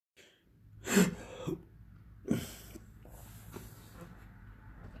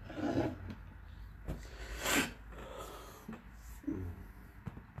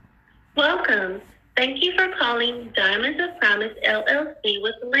Thank you for calling Diamonds of Promise LLC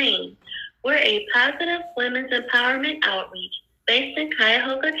with Lane. We're a positive women's empowerment outreach based in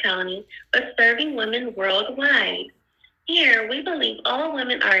Cuyahoga County, but serving women worldwide. Here, we believe all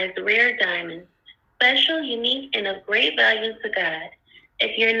women are as rare diamonds, special, unique, and of great value to God.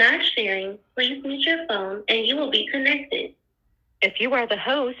 If you're not sharing, please mute your phone and you will be connected. If you are the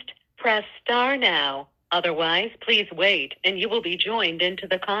host, press star now. Otherwise, please wait and you will be joined into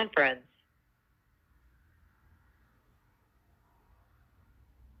the conference.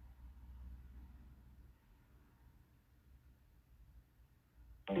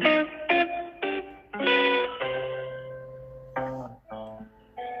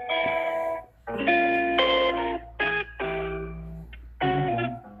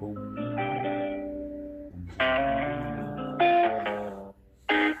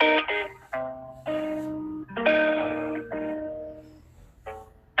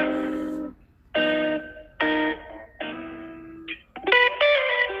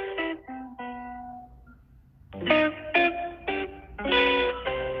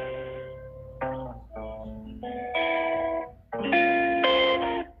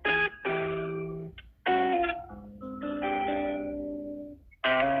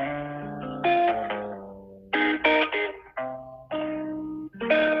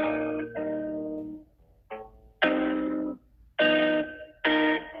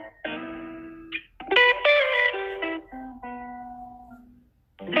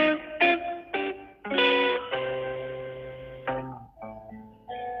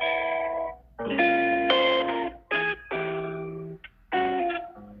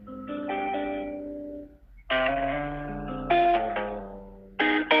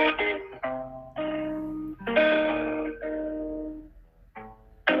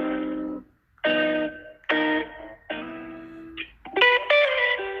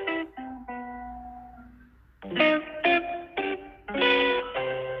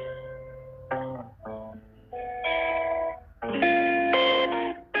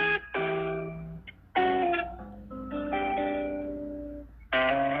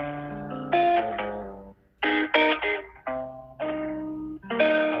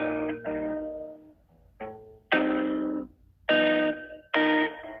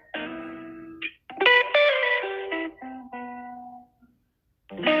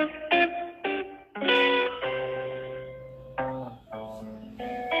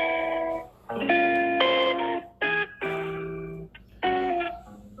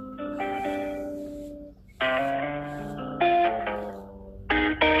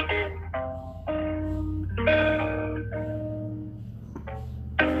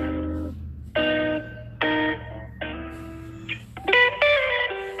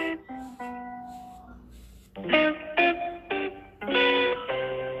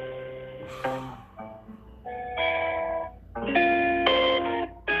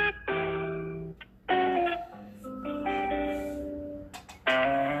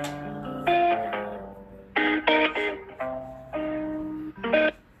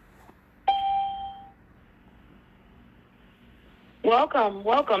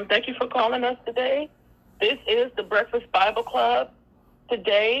 Welcome. Thank you for calling us today. This is the Breakfast Bible Club.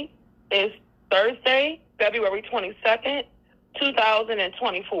 Today is Thursday, February 22nd,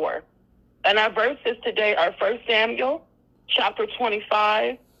 2024. And our verses today are 1 Samuel, chapter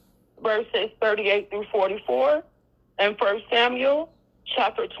 25, verses 38 through 44, and 1 Samuel,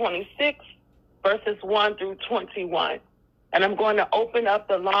 chapter 26, verses 1 through 21. And I'm going to open up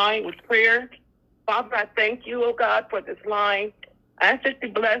the line with prayer. Father, I thank you, oh God, for this line. I ask that you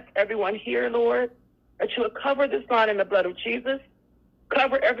bless everyone here, Lord, that you will cover this line in the blood of Jesus.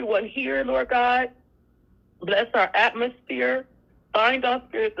 Cover everyone here, Lord God. Bless our atmosphere. Bind all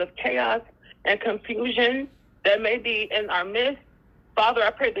spirits of chaos and confusion that may be in our midst. Father,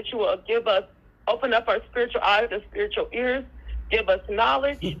 I pray that you will open up our spiritual eyes and spiritual ears. Give us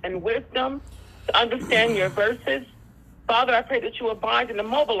knowledge and wisdom to understand your verses. Father, I pray that you will bind and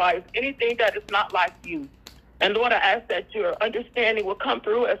immobilize anything that is not like you. And Lord, I ask that your understanding will come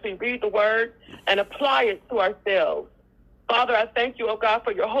through as we read the word and apply it to ourselves. Father, I thank you, oh God,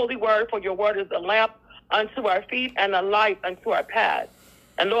 for your holy word, for your word is a lamp unto our feet and a light unto our path.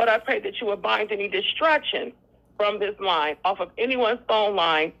 And Lord, I pray that you will bind any distraction from this line, off of anyone's phone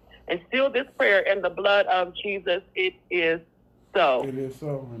line, and seal this prayer in the blood of Jesus. It is so. It is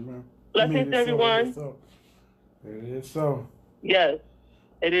so, amen. Blessings, everyone. It is so. Yes,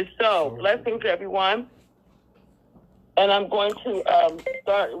 it is so. Blessings, everyone. And I'm going to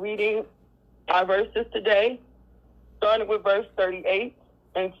start reading our verses today, starting with verse 38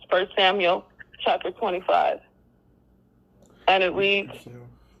 in 1 Samuel chapter 25. And it reads,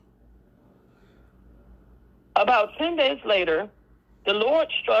 About 10 days later, the Lord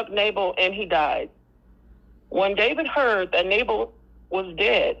struck Nabal and he died. When David heard that Nabal was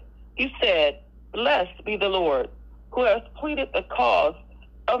dead, he said, "Blessed be the Lord, who has pleaded the cause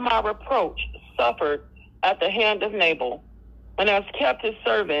of my reproach suffered at the hand of Nabal, and has kept his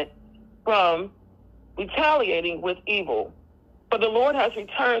servant from retaliating with evil. For the Lord has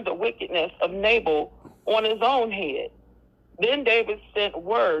returned the wickedness of Nabal on his own head." Then David sent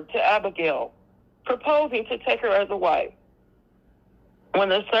word to Abigail, proposing to take her as a wife. When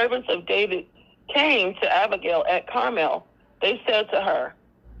the servants of David came to Abigail at Carmel, they said to her,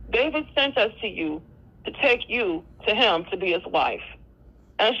 "David sent us to you to take you to him to be his wife."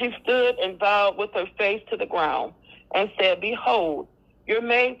 And she stood and bowed with her face to the ground and said, "Behold, your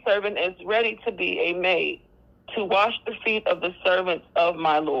maidservant is ready to be a maid, to wash the feet of the servants of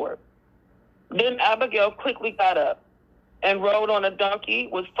my Lord." Then Abigail quickly got up and rode on a donkey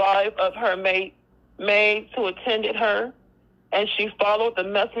with 5 of her maids who attended her, and she followed the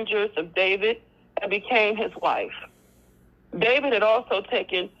messengers of David and became his wife. David had also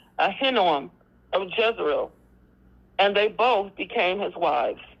taken Ahinoam of Jezreel, and they both became his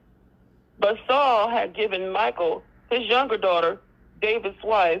wives. But Saul had given Michal, his younger daughter, David's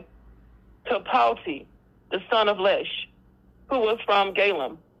wife, to Palti, the son of Lesh, who was from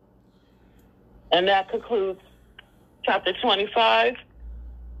Galem. And that concludes chapter 25,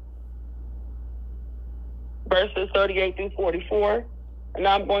 verses 38 through 44. And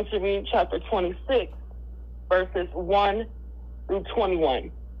now I'm going to read chapter 26, verses 1 through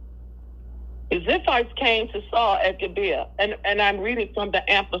 21. The Ziphites came to Saul at Gibeah, and I'm reading from the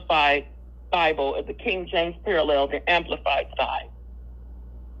Amplified Bible, the King James parallel, the Amplified side.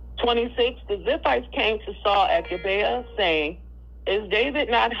 26, the Ziphites came to Saul at Gibeah, saying, "Is David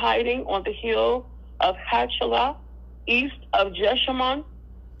not hiding on the hill of Hachilah, east of Jeshimon?"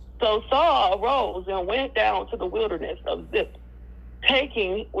 So Saul arose and went down to the wilderness of Ziph,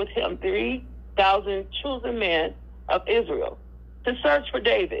 taking with him 3,000 chosen men of Israel to search for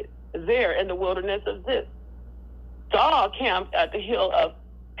David there in the wilderness of Ziph. Saul camped at the hill of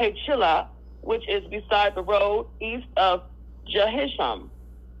Hachilah, which is beside the road east of Jahisham.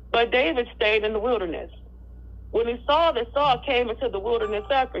 But David stayed in the wilderness. When he saw that Saul came into the wilderness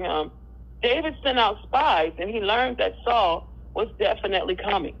after him, David sent out spies, and he learned that Saul was definitely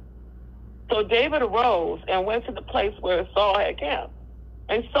coming. So David arose and went to the place where Saul had camped,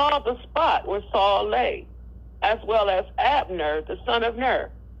 and saw the spot where Saul lay, as well as Abner, the son of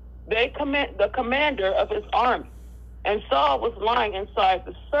Ner, the commander of his army. And Saul was lying inside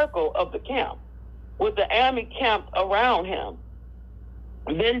the circle of the camp, with the army camped around him.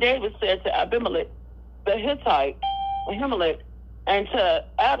 And then David said to Abimelech, the Hittite, Ahimelech, and to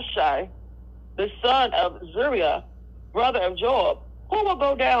Abishai, the son of Zeruiah, brother of Joab, "Who will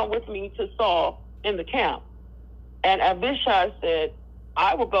go down with me to Saul in the camp?" And Abishai said,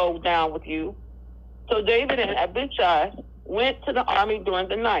 "I will go down with you." So David and Abishai went to the army during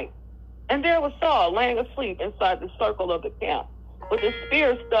the night. And there was Saul laying asleep inside the circle of the camp, with a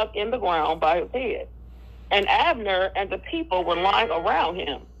spear stuck in the ground by his head. And Abner and the people were lying around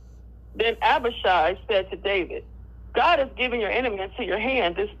him. Then Abishai said to David, "God has given your enemy into your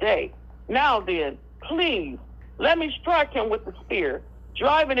hand this day. Now then, please, let me strike him with the spear,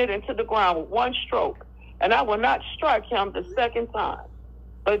 driving it into the ground with one stroke, and I will not strike him the second time."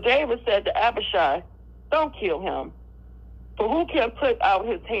 But David said to Abishai, "Don't kill him, for who can put out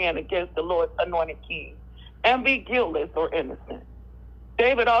his hand against the Lord's anointed king and be guiltless or innocent?"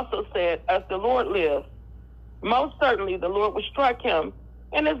 David also said, "As the Lord lives, most certainly the Lord will strike him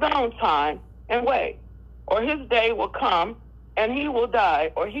in his own time and way, or his day will come and he will die,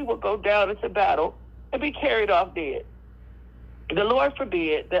 or he will go down into battle and be carried off dead. The Lord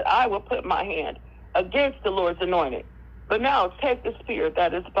forbid that I will put my hand against the Lord's anointed. But now take the spear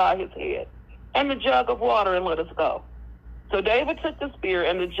that is by his head and the jug of water and let us go." So David took the spear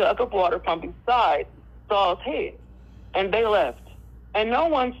and the jug of water from beside Saul's head, and they left. And no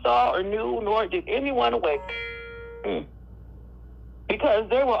one saw or knew, nor did anyone awake, because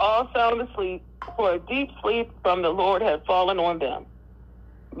they were all sound asleep, for a deep sleep from the Lord had fallen on them.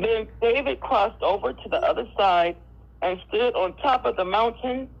 Then David crossed over to the other side and stood on top of the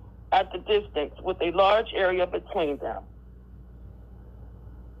mountain at the distance, with a large area between them.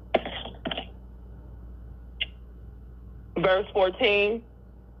 Verse 14,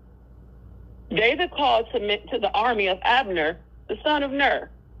 David called to the army of Abner, the son of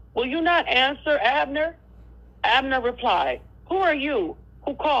Ner, "Will you not answer, Abner?" Abner replied, "Who are you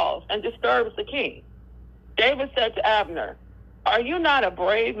who calls and disturbs the king?" David said to Abner, "Are you not a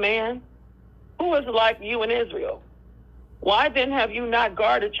brave man? Who is like you in Israel? Why then have you not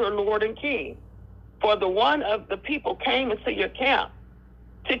guarded your lord and king? For the one of the people came into your camp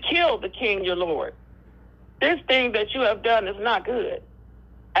to kill the king your lord. This thing that you have done is not good.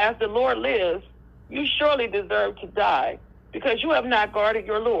 As the Lord lives, you surely deserve to die, because you have not guarded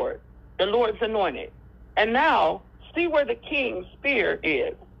your Lord, the Lord's anointed. And now, see where the king's spear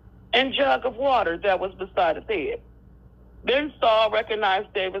is, and jug of water that was beside his head. Then Saul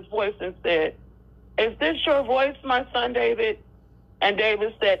recognized David's voice and said, Is this your voice, my son David? And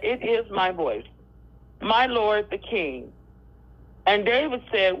David said, It is my voice, my Lord the king. And David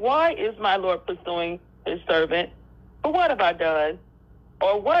said, Why is my Lord pursuing his servant? For what have I done?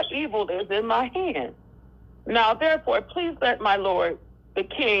 Or what evil is in my hand? Now therefore, please let my Lord the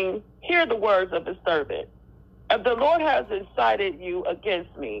king hear the words of his servant. If the Lord has incited you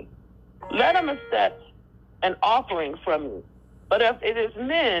against me, let him accept an offering from you. But if it is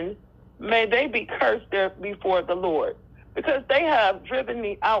men, may they be cursed there before the Lord, because they have driven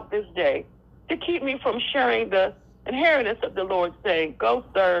me out this day to keep me from sharing the inheritance of the Lord, saying, Go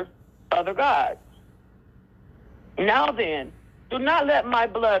serve other gods. Now then, do not let my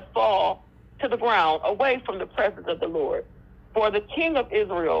blood fall to the ground away from the presence of the Lord. For the king of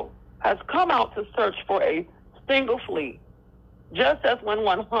Israel has come out to search for a single flea, just as when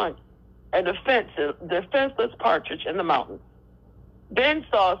one hunts a defenseless partridge in the mountains. Then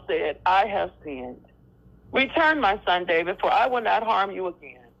Saul said, I have sinned. Return, my son David, for I will not harm you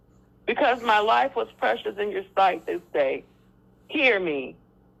again, because my life was precious in your sight this day. Hear me,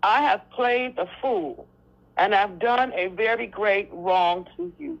 I have played the fool, and have done a very great wrong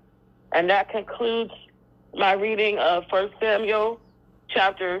to you. And that concludes my reading of 1 Samuel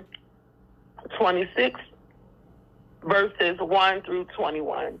chapter 26, verses 1 through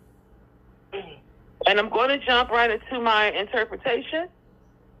 21. And I'm going to jump right into my interpretation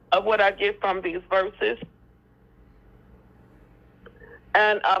of what I get from these verses.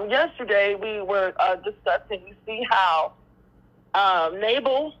 And yesterday we were discussing, you see how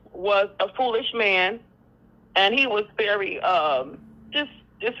Nabal was a foolish man, and he was very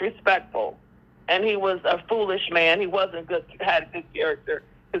disrespectful, and he was a foolish man. He wasn't good, had a good character.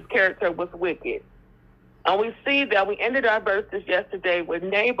 His character was wicked. And we see that we ended our verses yesterday with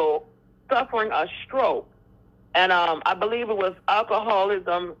Nabal suffering a stroke. And I believe it was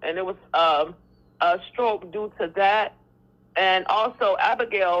alcoholism, and it was a stroke due to that. And also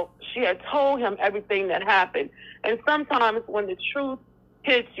Abigail, she had told him everything that happened. And sometimes when the truth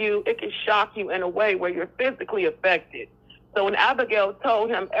hits you, it can shock you in a way where you're physically affected. So when Abigail told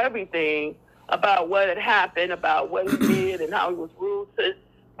him everything about what had happened, about what he did, and how he was rude to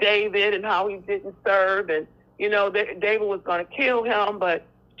David, and how he didn't serve, and, you know, David was going to kill him, but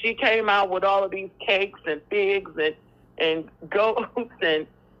she came out with all of these cakes and figs and goats and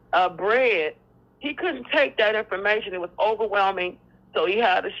bread. He couldn't take that information. It was overwhelming, so he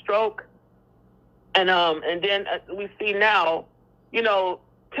had a stroke. And then we see now, you know,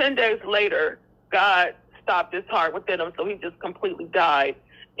 10 days later, God stopped his heart within him, so he just completely died.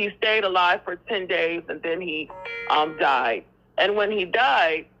 He stayed alive for 10 days, and then he died. And when he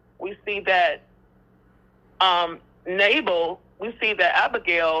died, we see that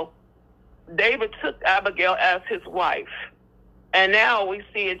Abigail, David took Abigail as his wife. And now we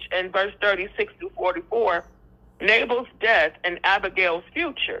see it in verse 36 to 44, Nabal's death and Abigail's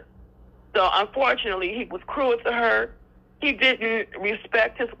future. So unfortunately, he was cruel to her. He didn't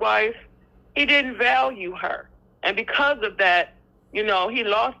respect his wife. He didn't value her. And because of that, you know, he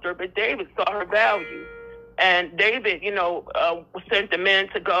lost her, but David saw her value. And David, you know, sent the men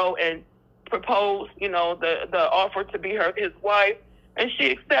to go and propose, you know, the offer to be his wife. And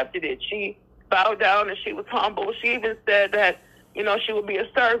she accepted it. She bowed down and she was humble. She even said that, you know, she would be a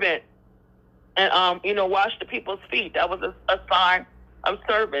servant and, you know, wash the people's feet. That was a sign of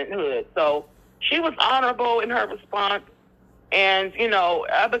servanthood. So she was honorable in her response. And, you know,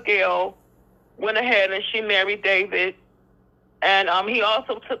 Abigail went ahead and she married David. And he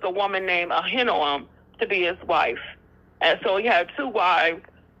also took a woman named Ahinoam to be his wife. And so he had two wives.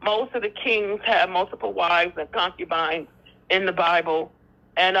 Most of the kings had multiple wives and concubines in the Bible.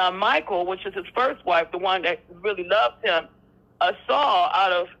 And Michal, which is his first wife, the one that really loved him, Saul,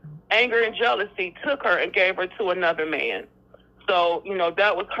 out of anger and jealousy, took her and gave her to another man. So, you know,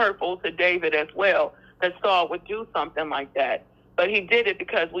 that was hurtful to David as well, that Saul would do something like that. But he did it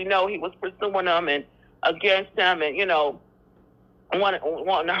because we know he was pursuing him and against him and, you know,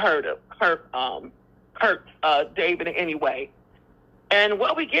 wanting to hurt David in any way. And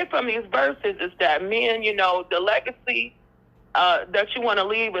what we get from these verses is that men, you know, the legacy that you want to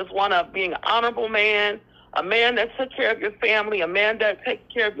leave is one of being an honorable man, a man that took care of your family, a man that takes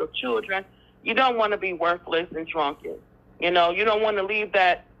care of your children. You don't want to be worthless and drunken. You know, you don't want to leave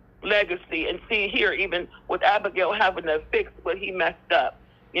that legacy and see here, even with Abigail having to fix what he messed up.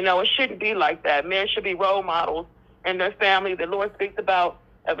 You know, it shouldn't be like that. Men should be role models in their family. The Lord speaks about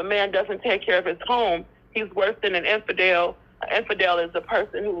if a man doesn't take care of his home, he's worse than an infidel. An infidel is a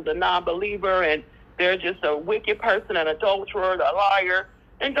person who's a non-believer and they're just a wicked person, an adulterer, a liar,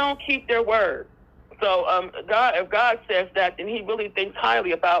 and don't keep their word. So if God says that, then he really thinks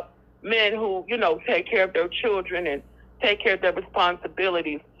highly about men who, you know, take care of their children and take care of their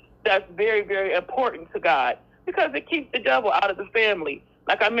responsibilities. That's very, very important to God because it keeps the devil out of the family.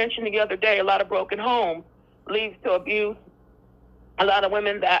 Like I mentioned the other day, a lot of broken homes leads to abuse. A lot of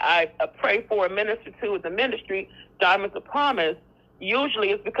women that I pray for and minister to in the ministry, Diamonds of Promise, usually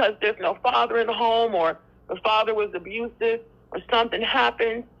it's because there's no father in the home, or the father was abusive, or something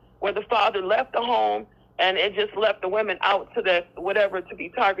happened where the father left the home and it just left the women out to the whatever, to be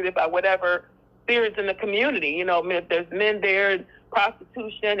targeted by whatever spirits in the community. You know, if there's men there and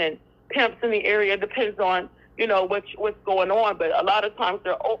prostitution and pimps in the area, depends on, you know, what's going on. But a lot of times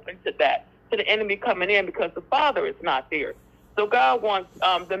they're open to that, to the enemy coming in because the father is not there. So God wants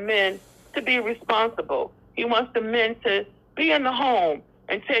the men to be responsible. He wants the men to be in the home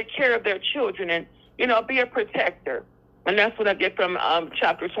and take care of their children and, you know, be a protector. And that's what I get from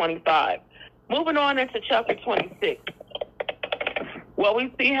chapter 25. Moving on into chapter 26. What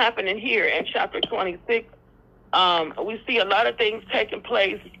we see happening here in chapter 26, we see a lot of things taking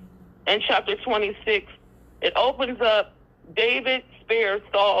place in chapter 26. It opens up, David spares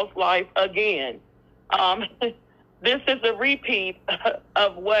Saul's life again. This is a repeat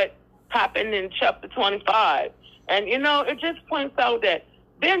of what happened in chapter 25. And, you know, it just points out that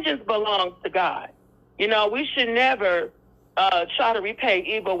vengeance belongs to God. You know, we should never try to repay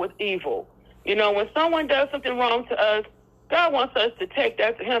evil with evil. You know, when someone does something wrong to us, God wants us to take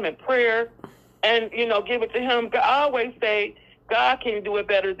that to him in prayer and, you know, give it to him. I always say God can do it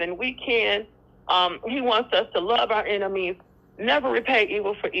better than we can. He wants us to love our enemies, never repay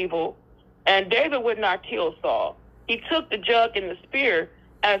evil for evil. And David would not kill Saul. He took the jug and the spear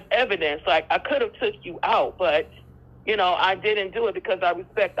as evidence. Like, I could have took you out, but, you know, I didn't do it because I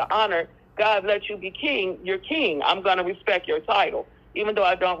respect the honor. God let you be king. You're king. I'm going to respect your title. Even though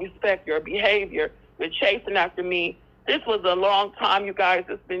I don't respect your behavior, you're chasing after me. This was a long time, you guys.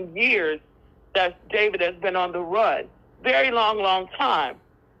 It's been years that David has been on the run. Very long, long time.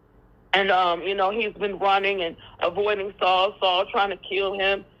 And, you know, he's been running and avoiding Saul trying to kill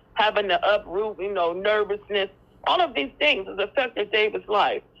him, having to uproot, you know, nervousness. All of these things has affected David's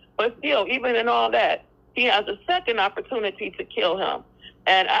life. But still, even in all that, he has a second opportunity to kill him.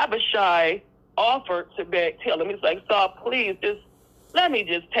 And Abishai offered to kill him. He's like, Saul, please, let me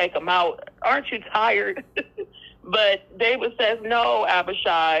take him out. Aren't you tired? But David says, no,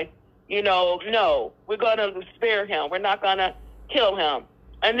 Abishai, you know, no, we're going to spare him. We're not going to kill him.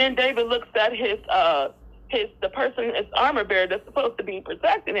 And then David looks at the person, his armor bearer that's supposed to be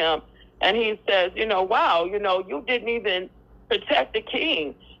protecting him. And he says, you know, wow, you know, you didn't even protect the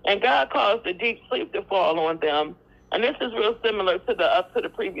king. And God caused a deep sleep to fall on them. And this is real similar to the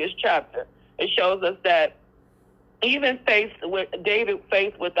previous chapter. It shows us that even David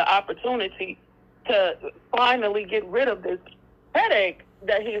faced with the opportunity to finally get rid of this headache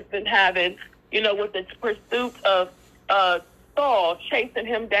that he's been having, you know, with the pursuit of Saul chasing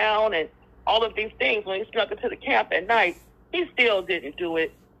him down and all of these things. When he snuck into the camp at night, he still didn't do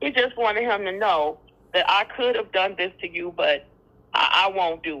it. He just wanted him to know that I could have done this to you, but I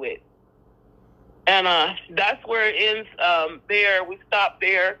won't do it. And that's where it ends there. We stop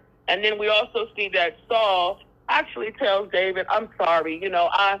there. And then we also see that Saul actually tells David, I'm sorry. You know,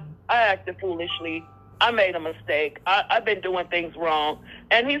 I acted foolishly. I made a mistake. I've been doing things wrong.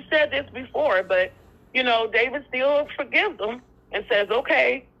 And he said this before, but, you know, David still forgives him and says,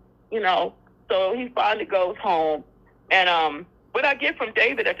 okay, you know. So he finally goes home. And what I get from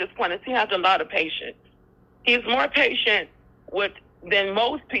David at this point is he has a lot of patience. He's more patient than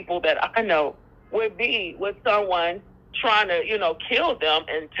most people that I know would be with someone trying to, you know, kill them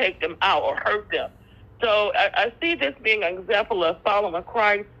and take them out or hurt them. So I see this being an example of following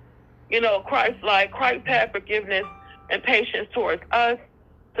Christ. You know, Christ had forgiveness and patience towards us.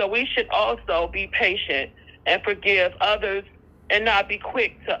 So we should also be patient and forgive others and not be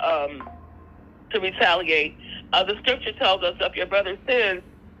quick to retaliate. The scripture tells us if your brother sins,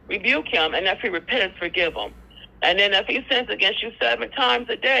 rebuke him, and if he repents, forgive him. And then if he sins against you 7 times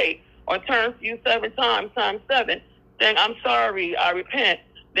a day or turns to you 7 times 7, saying, I'm sorry, I repent,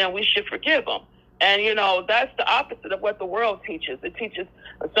 then we should forgive him. And, you know, that's the opposite of what the world teaches. It teaches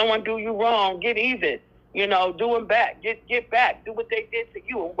if someone do you wrong, get even, you know, do them back, get back, do what they did to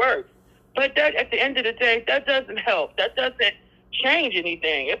you and worse. But that, at the end of the day, that doesn't help. That doesn't change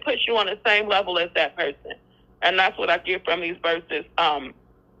anything. It puts you on the same level as that person. And that's what I get from these verses,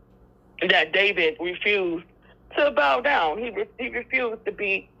 that David refused to bow down. He refused to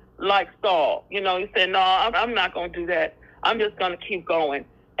be like Saul. You know, he said, no, I'm not going to do that. I'm just going to keep going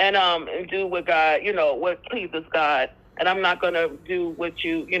and do what God, what pleases God. And I'm not going to do what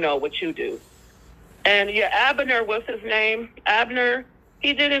you do. And Abner was his name. Abner,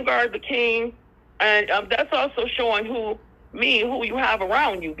 he didn't guard the king. And that's also showing who you have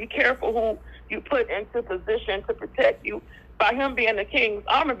around you. Be careful who you put into position to protect you. By him being the king's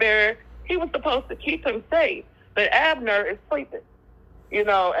armor bearer, he was supposed to keep him safe. But Abner is sleeping,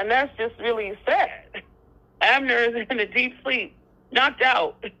 and that's just really sad. Abner is in a deep sleep, knocked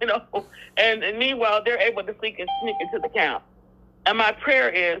out, and meanwhile, they're able to sneak into the camp. And my prayer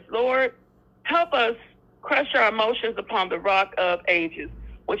is, Lord, help us crush our emotions upon the rock of ages,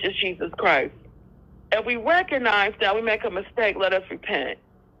 which is Jesus Christ. If we recognize that we make a mistake, let us repent.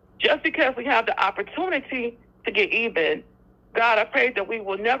 Just because we have the opportunity to get even, God, I pray that we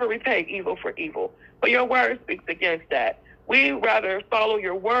will never repay evil for evil. But your word speaks against that. We rather follow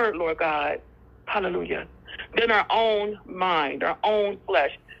your word, Lord God, hallelujah, than our own mind, our own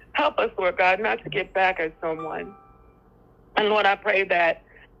flesh. Help us, Lord God, not to get back at someone. And Lord, I pray that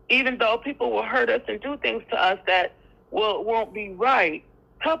even though people will hurt us and do things to us that won't be right,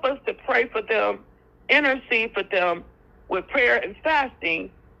 help us to pray for them, intercede for them with prayer and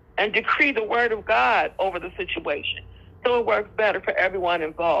fasting, and decree the word of God over the situation so it works better for everyone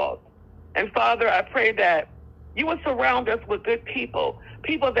involved. And Father, I pray that you will surround us with good people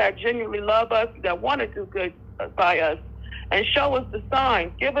that genuinely love us, that want to do good by us, and show us the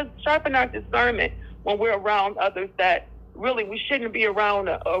signs. Sharpen our discernment when we're around others that really we shouldn't be around.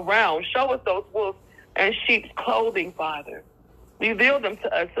 Show us those wolves and sheep's clothing, Father. Reveal them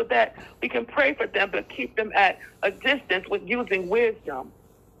to us so that we can pray for them, but keep them at a distance with using wisdom.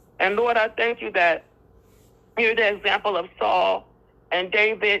 And Lord, I thank you that you're the example of Saul and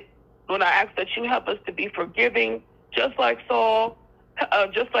David. Lord, I ask that you help us to be forgiving, just like Saul,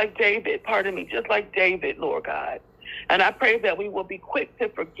 just like David, Lord God. And I pray that we will be quick to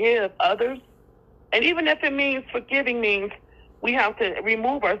forgive others. And even if it means forgiving means we have to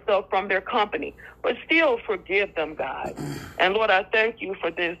remove ourselves from their company, but still forgive them, God. And Lord, I thank you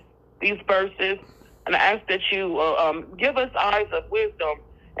for these verses. And I ask that you give us eyes of wisdom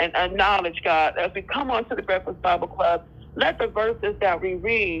and knowledge, God, as we come onto the Breakfast Bible Club. Let the verses that we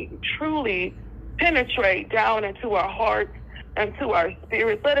read truly penetrate down into our hearts and to our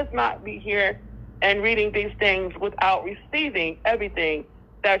spirits. Let us not be here and reading these things without receiving everything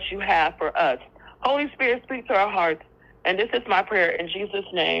that you have for us. Holy Spirit, speak to our hearts. And this is my prayer in Jesus'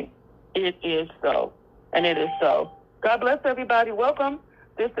 name. It is so. And it is so. God bless everybody. Welcome.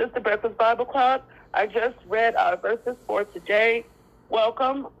 This is the Breakfast Bible Club. I just read our verses for today.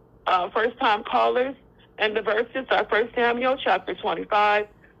 Welcome, first-time callers. And the verses are 1 Samuel chapter 25,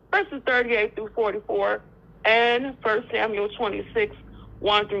 verses 38 through 44, and 1 Samuel 26,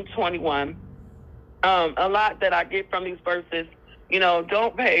 1 through 21. A lot that I get from these verses,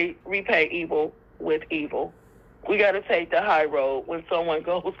 don't repay evil with evil. We got to take the high road when someone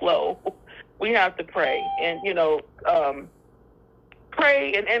goes low. We have to pray. And,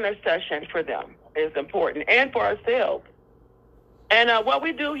 pray in intercession for them is important, and for ourselves. And what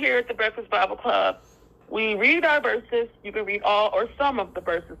we do here at the Breakfast Bible Club, we read our verses. You can read all or some of the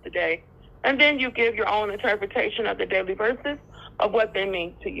verses today. And then you give your own interpretation of the daily verses of what they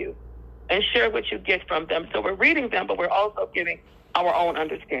mean to you and share what you get from them. So we're reading them, but we're also giving our own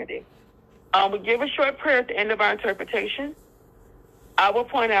understanding. We give a short prayer at the end of our interpretation. I will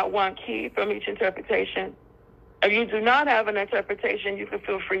point out one key from each interpretation. If you do not have an interpretation, you can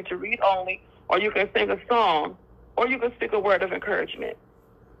feel free to read only, or you can sing a song, or you can speak a word of encouragement.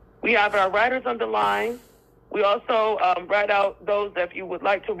 We have our writers on the line. We also write out those that if you would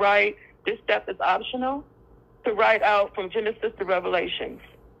like to write. This step is optional, to write out from Genesis to Revelations.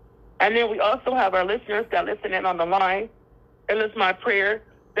 And then we also have our listeners that listen in on the line. And it's my prayer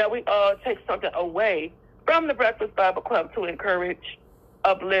that we all take something away from the Breakfast Bible Club to encourage,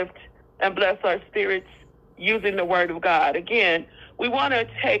 uplift, and bless our spirits using the Word of God. Again, we want to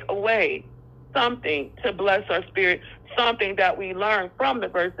take away something to bless our spirit, something that we learn from the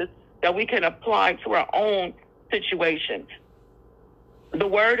verses that we can apply to our own situations. The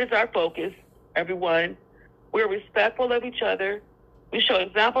Word is our focus, everyone. We're respectful of each other. We show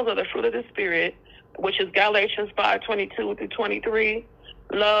examples of the fruit of the Spirit, which is Galatians 5:22 through 23.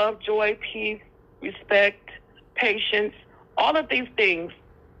 Love, joy, peace, respect, patience. All of these things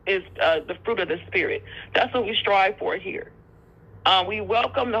is the fruit of the Spirit. That's what we strive for here. We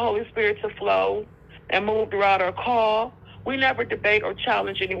welcome the Holy Spirit to flow and move throughout our call. We never debate or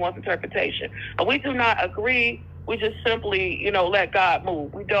challenge anyone's interpretation. We do not agree. We just simply, let God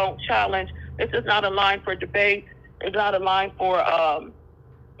move. We don't challenge. This is not a line for debate. It's not a line for,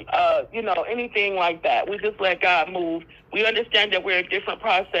 anything like that. We just let God move. We understand that we're in different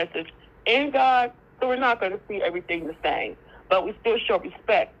processes in God, so we're not going to see everything the same. But we still show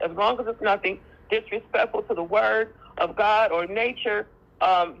respect. As long as it's nothing disrespectful to the word of God or nature,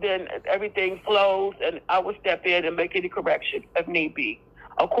 then everything flows, and I will step in and make any correction if need be,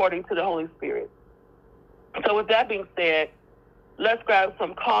 according to the Holy Spirit. So with that being said, let's grab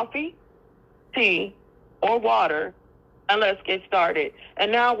some coffee, tea, or water, and let's get started.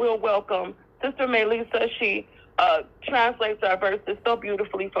 And now we'll welcome Sister Melissa. She translates our verses so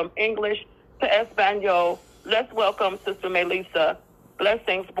beautifully from English to Espanol. Let's welcome Sister Melissa.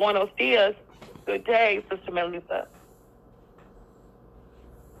 Blessings. Buenos dias. Good day, Sister Melissa.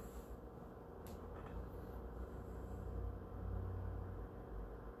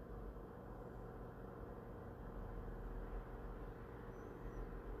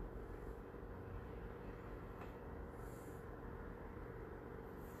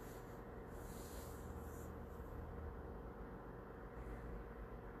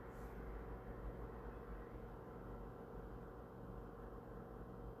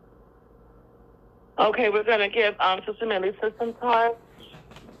 Okay, we're going to give Sister Melissa some time.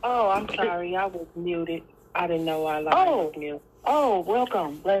 Oh, I'm sorry. I was muted. I didn't know I was muted. Oh,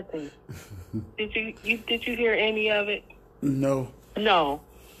 welcome. Blessings. Did you hear any of it? No. No.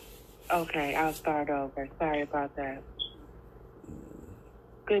 Okay, I'll start over. Sorry about that.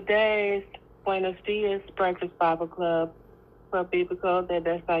 Good day. Buenos dias, Breakfast Bible Club, for Biblical de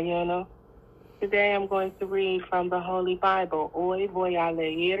Desayuno. Today I'm going to read from the Holy Bible. Hoy voy a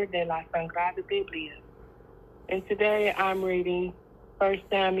leer de la Sagrada Biblia. And today I'm reading 1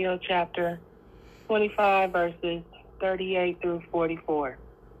 Samuel chapter 25, verses 38 through 44.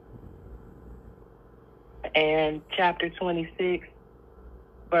 And chapter 26,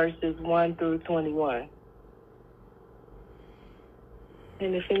 verses 1 through 21.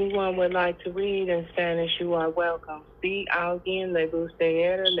 And if anyone would like to read in Spanish, you are welcome. Si alguien le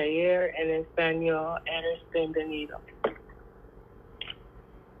gustaría leer en español, eres bienvenido.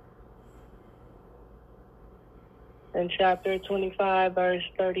 In chapter 25, verse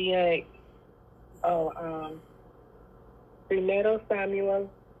 38, Primero Samuel,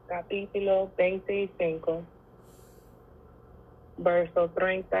 capítulo 25, verso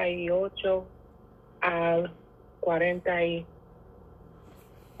 38 al 44.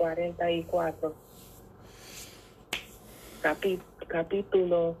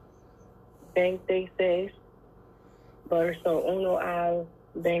 Capítulo 26, verso 1 al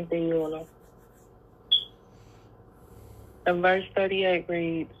 21. And verse 38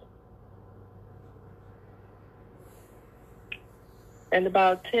 reads, And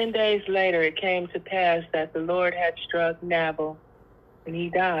about 10 days later it came to pass that the Lord had struck Nabal, and he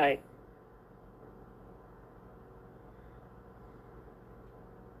died.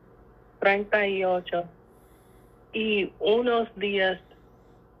 Y unos 10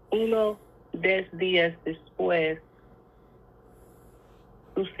 días después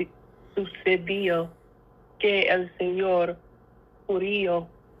sucedió que el Señor hirió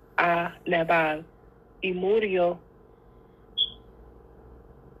a Nabal y murió.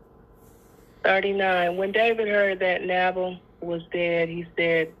 39. When David heard that Nabal was dead, he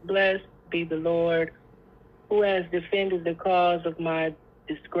said, Blessed be the Lord, who has defended the cause of my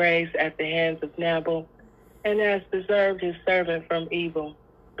disgrace at the hands of Nabal, and has preserved his servant from evil.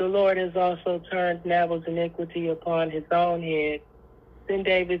 The Lord has also turned Nabal's iniquity upon his own head. Then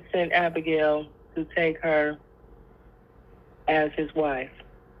David sent Abigail to take her as his wife.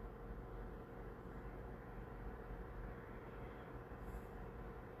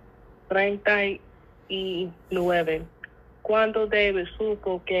 Cuando David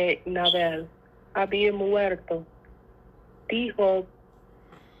supo que Nabal había muerto, dijo,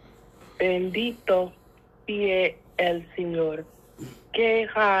 Bendito sea el Señor, que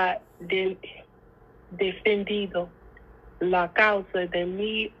ha defendido la causa de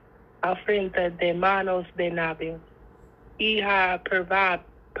mi afrenta de manos de Nabal, y ha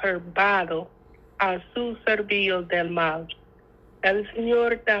probado a su servidor del mal. El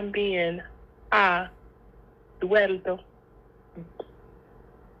Señor también ha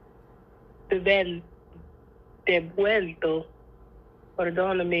devuelto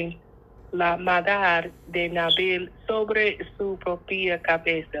la maldad de Nabal sobre su propia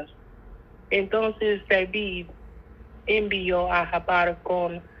cabeza. Entonces David envió a Jabal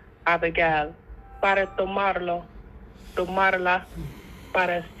con Abigail para tomarla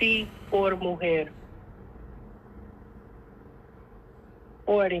para sí por mujer.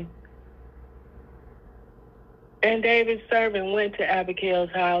 40. And David's servant went to Abigail's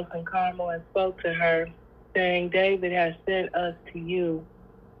house in Carmel and spoke to her, saying, David has sent us to you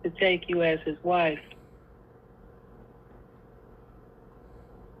to take you as his wife.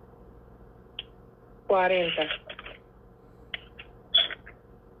 40.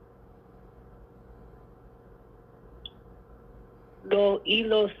 Y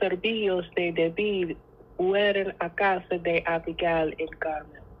los servillos de David fueron a casa de Abigail en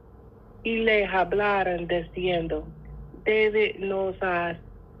Carmel. Y le hablaron diciendo, David nos ha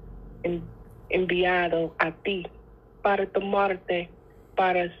enviado a ti para tomarte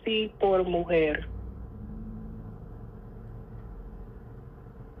para sí por mujer.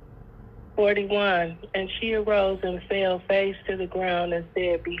 41. And she arose and fell face to the ground and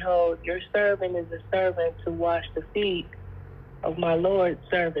said, Behold, your servant is a servant to wash the feet of my Lord's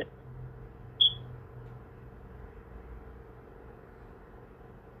servant.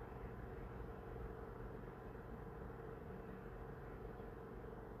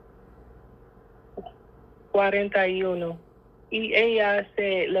 Y ella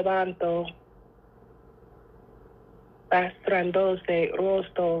se levantó, arrastrándose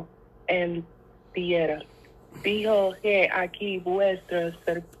rostro en tierra. Dijo que aquí vuestra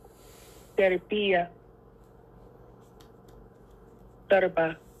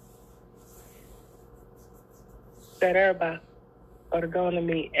serva,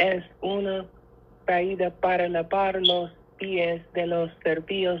 perdóname, es una traída para lavar los pies de los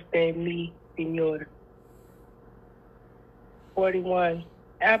servillos de mi Señor. 41.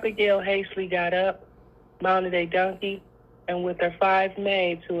 Abigail hastily got up, mounted a donkey, and with her 5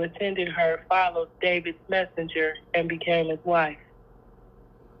 maids who attended her, followed David's messenger and became his wife.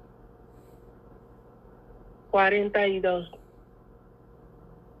 42.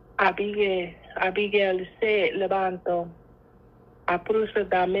 Abigail se levantó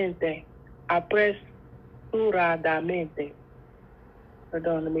apresuradamente,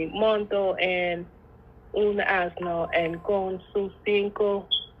 montó en un asno en con sus 5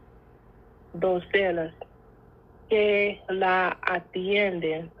 doncellas que la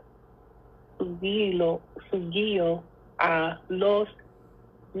atienden, siguió a los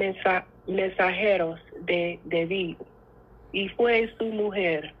mensajeros de David, y fue su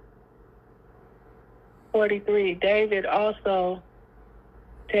mujer. 43. David also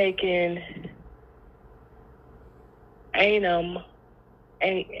taken Ahiam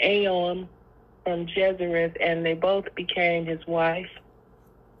from Jezreel, and they both became his wife.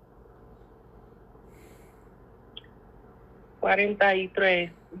 43.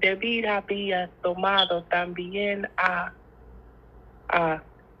 David había tomado también a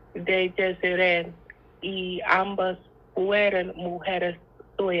de Jezreel, y ambas fueron mujeres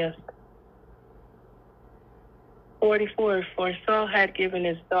suyas. 44. For Saul had given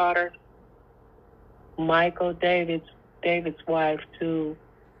his daughter Michal, David's wife, to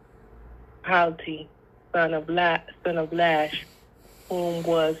Palti, son of Lash, whom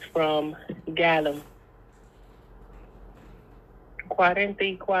was from Galim.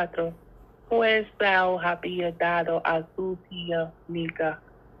 44. Pues Saul había dado a su tía Mica,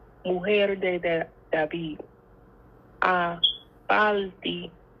 mujer de David, a Palti,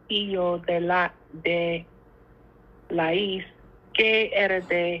 hijo de Lais, que era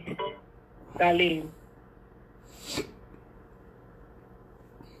de Galim.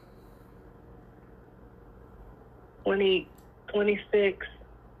 26,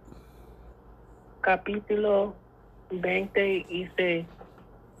 capítulo 26.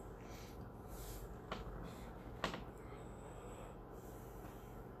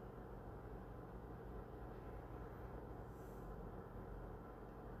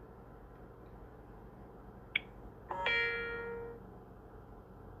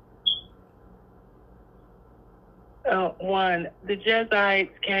 One, the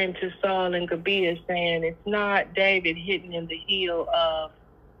Jezites came to Saul and Gibeah, saying, it's not David hidden in the hill of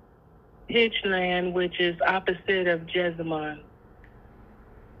Hitchland, which is opposite of Jezimon.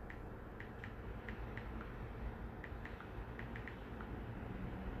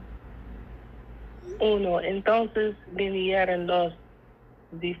 Entonces vinieron los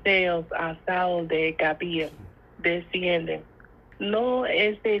deseos a Saúl de Gibeah, diciendo, ¿no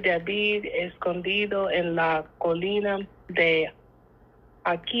es de David escondido en la colina de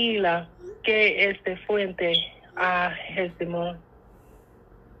Aquila, que es de fuente a Jezimón?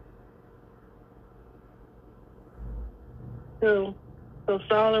 2. So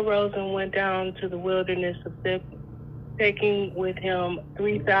Saul arose and went down to the wilderness of Ziph, taking with him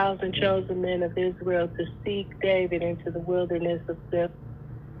 3,000 chosen men of Israel to seek David into the wilderness of Ziph.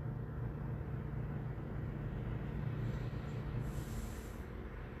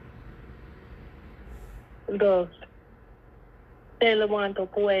 2. Se levantó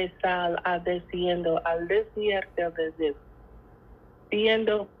pues al desciendo al desierto de Ziph,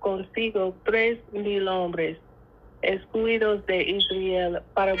 siendo consigo 3,000 hombres, escogidos de Israel,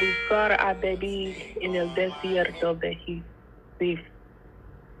 para buscar a David en el desierto de Ziph.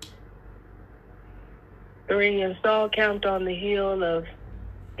 3. And Saul camped on the hill of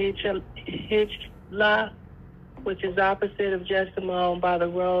Hichlah, which is opposite of Jeshimon by the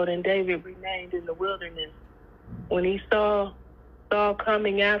road, and David remained in the wilderness when he saw Saul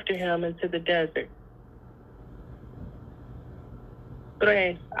coming after him into the desert.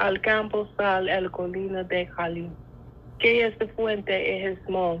 3. Al campo sal el colina de Jalim, que es de fuente de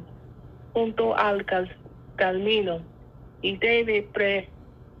Hesmón, junto al camino, y David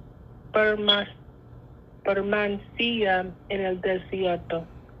permanecía en el desierto.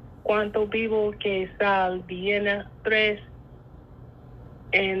 Cuanto vivo que Sal viene 3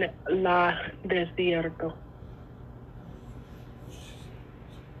 en la desierto.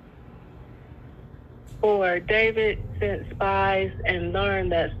 4. David sent spies and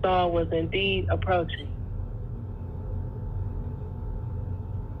learned that Saul was indeed approaching.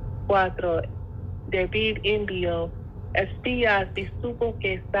 4. David envió espías y supo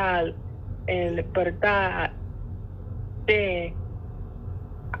que Saul en verdad se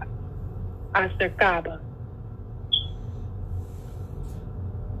acercaba.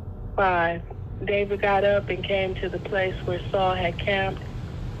 5. David got up and came to the place where Saul had camped.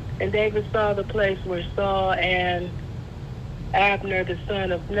 And David saw the place where Saul and Abner, the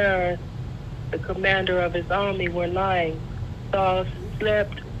son of Ner, the commander of his army, were lying. Saul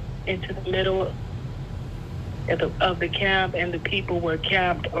slept into the middle of the camp, and the people were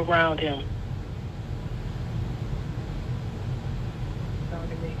camped around him.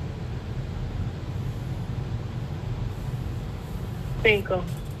 5.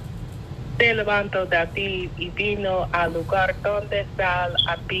 Se levantó David y vino al lugar donde Saul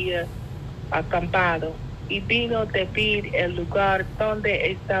había acampado. Y vino David al lugar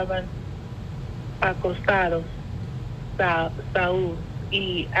donde estaban acostados Saúl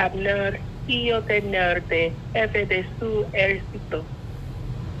y Abner, hijo de Ner, jefe de su ejército.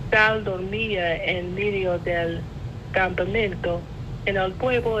 Saúl dormía en medio del campamento, en el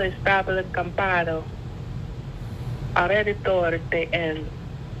pueblo estaba acampado alrededor de él.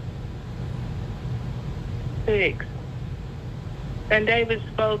 6. And David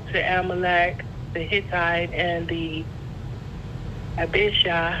spoke to Amalek, the Hittite, and the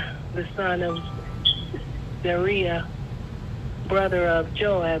Abishai, the son of Zeruiah, brother of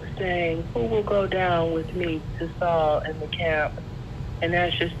Joab, saying, Who will go down with me to Saul in the camp? And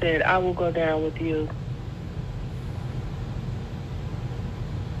Asher said, I will go down with you.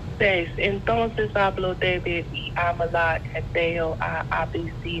 6. Entonces habló David y Amalek Heteo a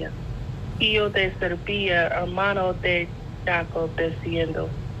Abisías, hijo de Zeruiah, hermano de Jacob, diciendo,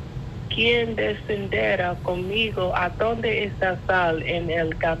 ¿Quién descenderá conmigo a donde está Saul en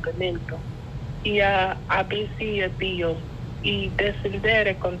el campamento? Y a Abisías dijo, y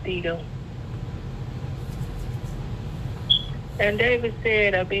descenderé contigo. And David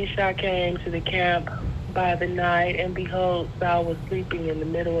said, Abishai came to the camp by the night, and behold, Saul was sleeping in the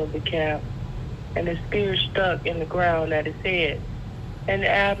middle of the camp, and his spear stuck in the ground at his head. And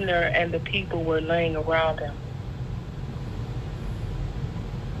Abner and the people were laying around him.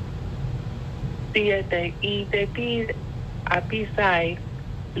 7. Y David Abisai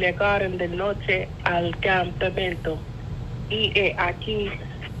llegaron de noche al campamento, y aquí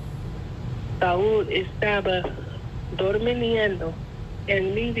Saúl estaba durmiendo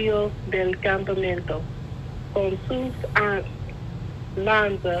en medio del campamento, con sus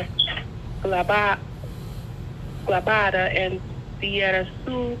lanzas clavada en tierra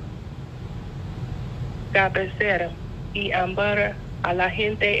su cabecera, y ambos a la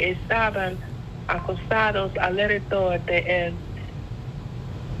gente estaban acostados alrededor de él.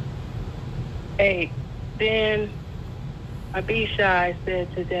 8. Then Abishai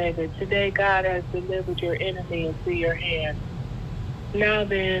said to David, Today God has delivered your enemy into your hand. Now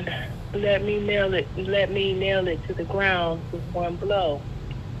then, let me nail it to the ground with one blow.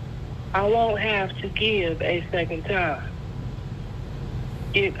 I won't have to give a second time.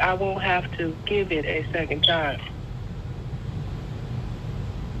 I won't have to give it a second time.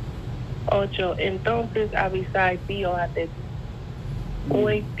 8. Entonces Abisai dijo a David,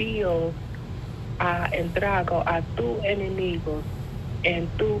 Hoy Dios ha entregado a tus enemigos en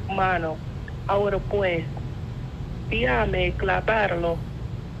tu mano. Ahora pues, déjame clavarlo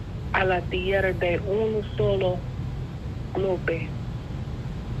a la tierra de un solo golpe.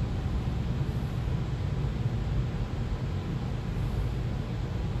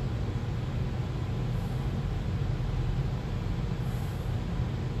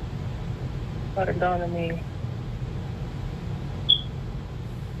 Perdóname.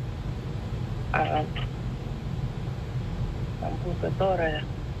 Abusadora.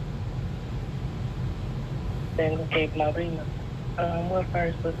 Tengo que abrirme. What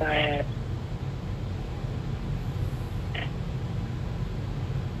verse was I at?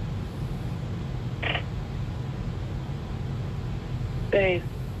 Says,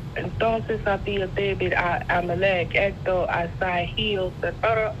 entonces había David a Amalek, Héctor a Sahil,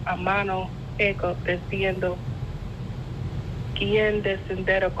 pero a mano eco diciendo, ¿quién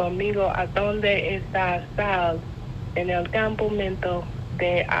descenderá conmigo? ¿A dónde está Saul? En el campamento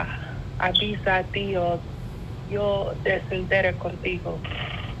de Abisai, Dios, yo descenderé contigo.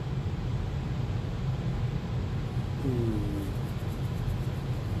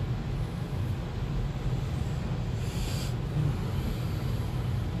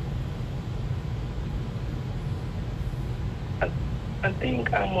 I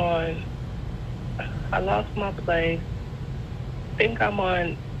think I'm on, I lost my place. I think I'm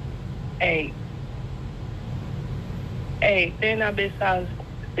on 8. Then Abisai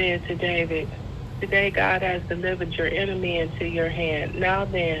said to David, today God has delivered your enemy into your hand. Now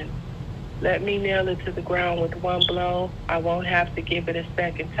then, let me nail it to the ground with one blow. I won't have to give it a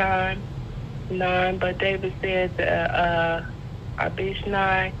second time. 9, but David said to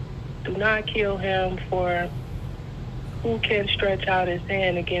Abishai, do not kill him, for who can stretch out his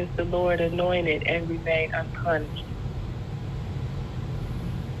hand against the Lord anointed and remain unpunished?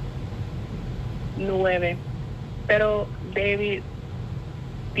 9. Pero David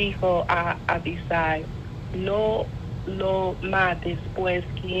dijo a Abisai, no lo mates, pues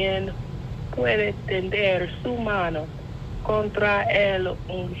 ¿quién puede tender su mano contra el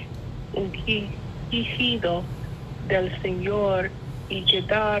ungido del Señor y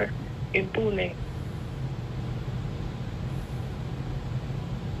quedar impune?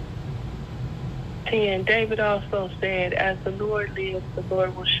 And David also said, as the Lord lives, the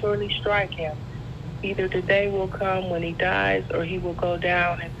Lord will surely strike him. Either the day will come when he dies, or he will go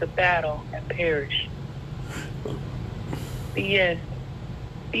down into battle and perish. 10.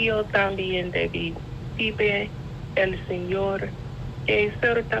 Yo también David, vive el Señor, que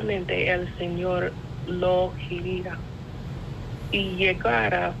ciertamente el Señor lo herirá. Y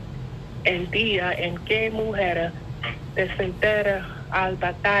llegará el día en que mujer descenderá a la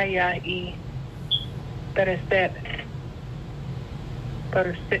batalla y persiderá.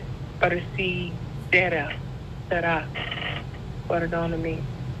 Pardon me.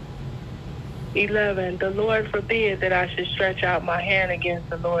 11. The Lord forbid that I should stretch out my hand against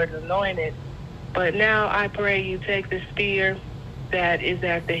the Lord's anointed. But now I pray you take the spear that is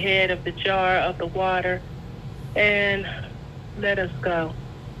at the head of the jar of the water and let us go.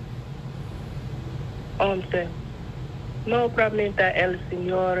 11. No prometa el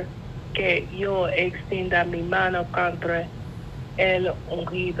Señor que yo extienda mi mano contra el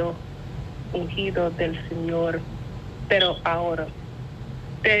ungido del Señor. Pero ahora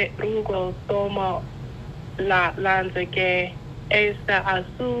te ruego, toma la lanza que está a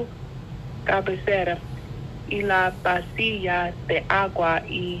su cabecera y la vasija de agua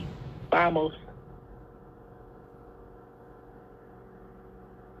y vamos.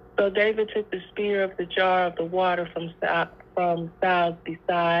 So David took the spear of the jar of the water from Saul's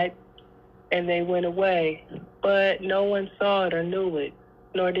beside, and they went away. But no one saw it or knew it,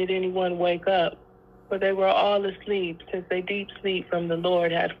 nor did anyone wake up, for they were all asleep, since a deep sleep from the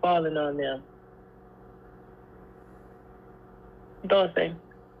Lord had fallen on them. 12.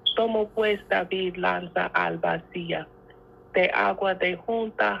 Tomó pues David lanza al vacía de agua de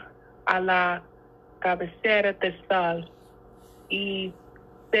junta a la cabecera de Saul, y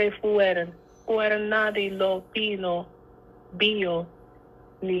se fueron. Nadie lo vio,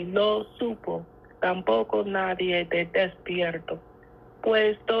 ni lo supo, tampoco nadie de despierto,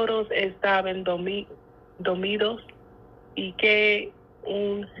 pues todos estaban dormidos, y que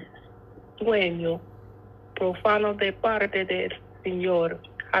un sueño profano de parte del Señor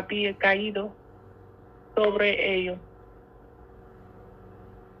había caído sobre ellos.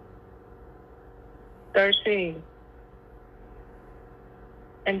 13.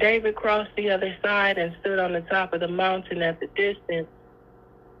 And David crossed the other side and stood on the top of the mountain at the distance,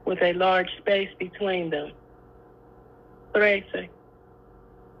 with a large space between them. 13.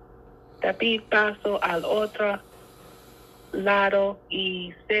 David pasó al otro lado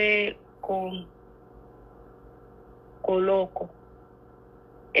y se colocó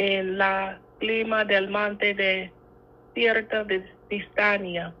en la cima del monte de cierta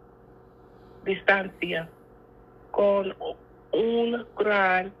distancia, con un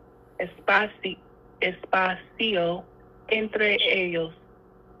gran espacio entre ellos.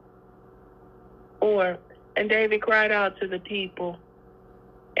 4. And David cried out to the people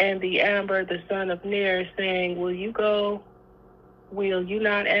and the Amber, the son of Ner, saying, will you go? Will you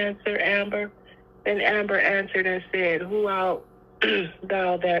not answer, Amber? Then Amber answered and said, who art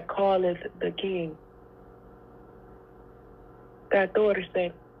thou that calleth the king?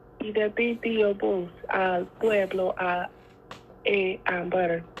 14. Y David dio voz al pueblo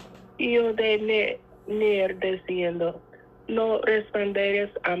Amber, hijo de Ner, diciendo, no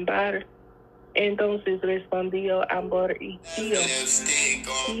responderes, Amber. Entonces respondió Amber y dijo,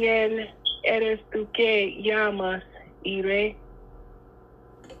 ¿quién eres tú que llamas Ire?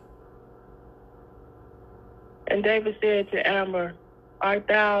 And David said to Amber, art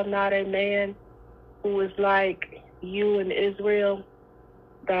thou not a man who is like you in Israel?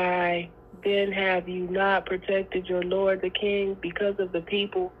 Then have you not protected your lord the king because of the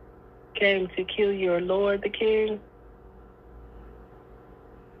people came to kill your lord the king?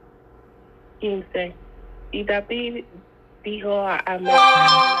 15. Y David dijo a Amber,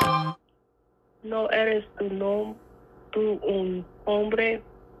 ¿no eres tú un hombre?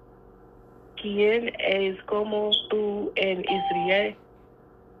 ¿Quién es como tú en Israel?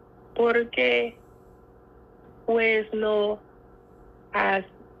 Porque pues no has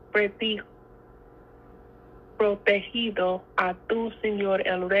protegido a tu señor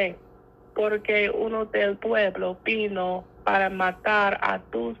el rey, porque uno del pueblo vino para matar a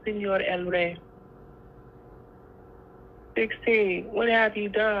tu señor el rey. 16. What have you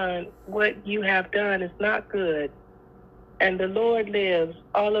done? What you have done is not good. And the Lord lives.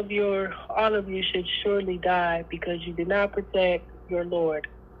 All of you should surely die because you did not protect your Lord,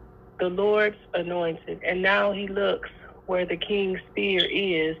 the Lord's anointed. And now he looks where the king's spear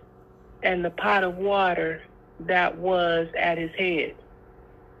is and the pot of water that was at his head.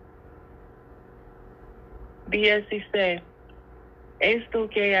 16. Esto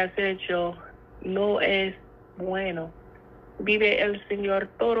que has hecho no es bueno. Vive el Señor,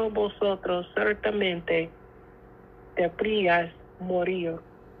 todos vosotros ciertamente deberíais morir,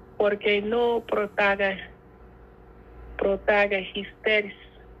 porque no protegisteis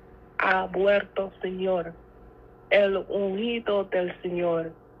a vuestro Señor, el ungido del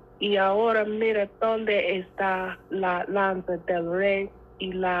Señor. Y ahora mira dónde está la lanza del rey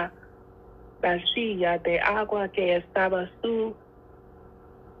y la vasija de agua que estaba su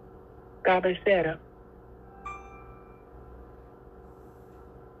cabecera.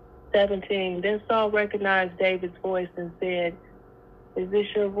 17. Then Saul recognized David's voice and said, is this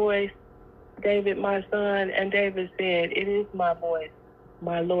your voice, David, my son? And David said, it is my voice,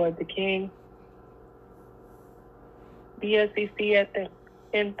 my lord the king. 17.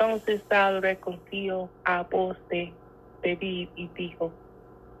 Entonces Saul reconoció a voz de David y dijo,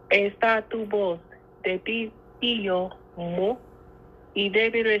 ¿está tu voz, David, hijo mío? Y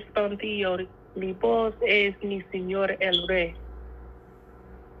David respondió, mi voz es mi señor el rey.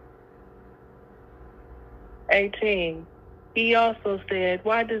 18. He also said,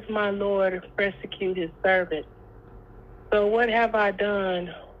 why does my Lord persecute his servant? So what have I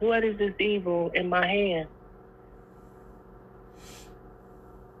done? What is this evil in my hand?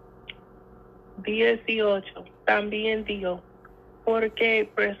 18. También dijo, porque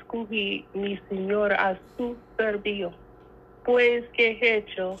persecutí mi señor a su servidor, pues que he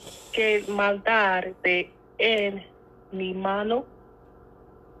hecho que maldad de en mi mano.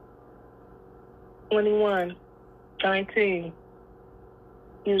 21. 19.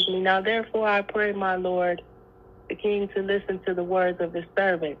 Excuse me. Now therefore I pray, my Lord, the king, to listen to the words of his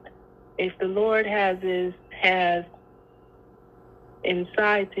servant. If the Lord has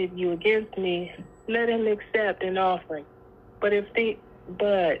incited you against me, let him accept an offering. But if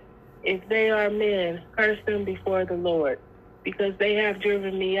they are men, curse them before the Lord, because they have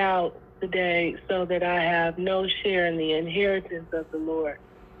driven me out today, so that I have no share in the inheritance of the Lord,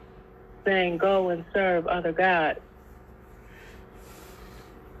 saying, go and serve other gods.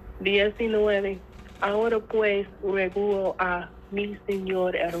 19. Ahora pues ruego a mi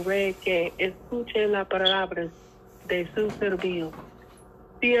señor el rey que escuche las palabras de su servicio.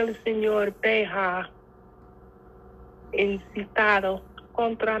 Si el Señor te ha incitado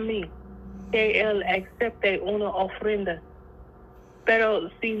contra mí, que él acepte una ofrenda.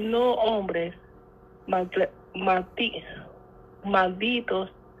 Pero si no, hombres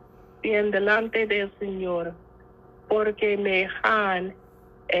malditos bien delante del Señor, porque me han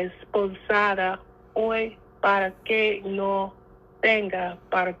expulsada hoy para que no tenga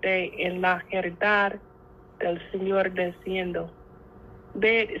parte en la heredad del Señor, diciendo,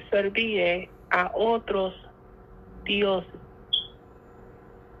 ve servir a otros dioses.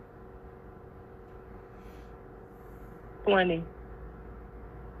 20.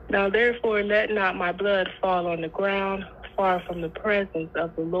 Now therefore let not my blood fall on the ground, far from the presence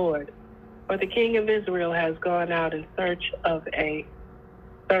of the Lord. For the king of Israel has gone out in search of a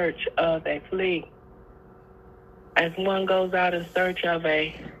flea, as one goes out in search of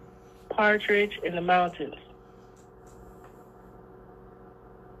a partridge in the mountains.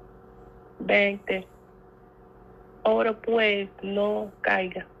 20. Ahora pues no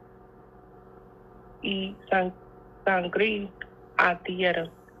caiga y sangre a tierra,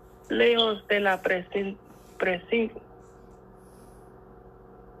 lejos de la presencia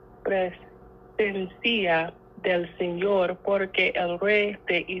del Señor, porque el rey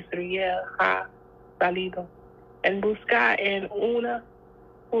de Israel ha salido en busca en una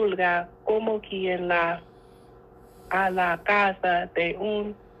pulga como quien a la casa de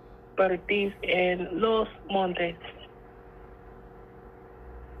un perdiz en los montes.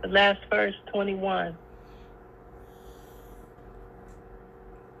 The last verse, 21.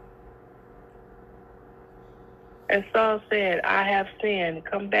 And Saul said, I have sinned.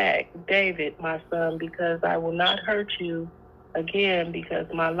 Come back, David, my son, because I will not hurt you again, because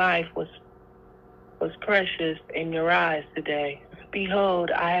my life was precious in your eyes today.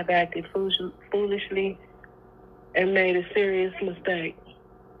 Behold, I have acted foolishly and made a serious mistake.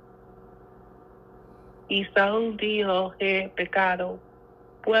 Y Saúl dijo, he pecado.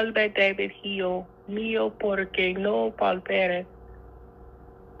 Vuelve, David, hijo mío, porque no volveré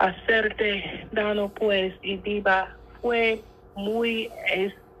hacerte daño, pues, y viva fue muy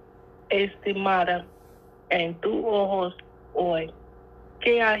estimada en tus ojos hoy.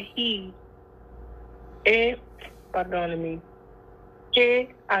 Que aquí que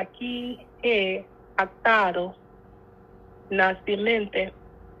aquí he atado nacimiento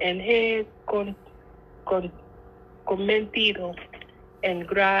en he cometido en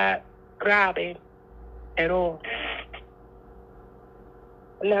grave error.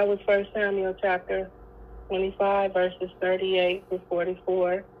 And that was 1 Samuel chapter 25, verses 38 through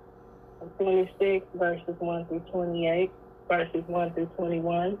 44, and 26, verses 1 through 28, verses 1 through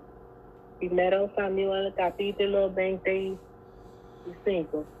 21. Primero Samuel capítulo 25,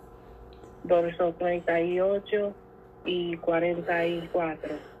 versos 38 y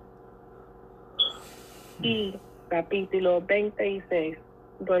 44. Y capítulo 26,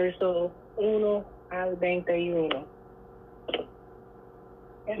 versos 1 al 21.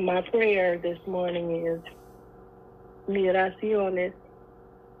 And my prayer this morning is, mi oración es,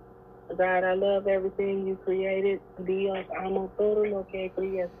 God, I love everything you created. Dios, amo todo lo que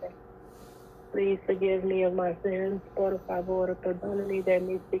creaste. Please forgive me of my sins. Por favor, perdóname de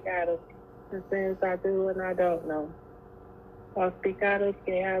mis pecados. The sins I do and I don't know. Los pecados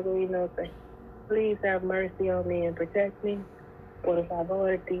que hago y no sé. Please have mercy on me and protect me. Por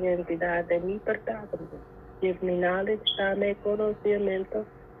favor, ten piedad de mi pecado. Give me knowledge, dame conocimiento,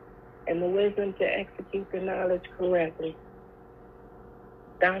 and the wisdom to execute the knowledge correctly.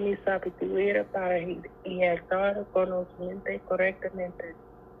 Dame sabiduría para ejecutar conocimiento correctamente.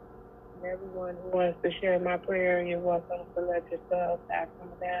 And everyone who wants to share my prayer, you're welcome to let yourself act on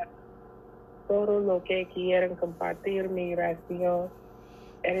that. Todo lo que quieran compartir mi oración,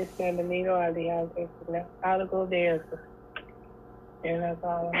 eres bienvenido al diálogo, algo de eso. And that's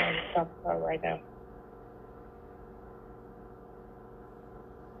all I'm going to talk about right now.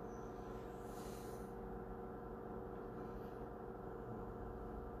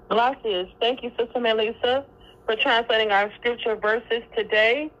 Gracias. Thank you, Sister Melissa, for translating our scripture verses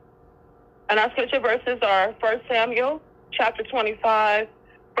today. And our scripture verses are 1 Samuel chapter 25,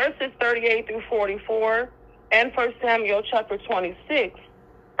 verses 38 through 44, and 1 Samuel chapter 26,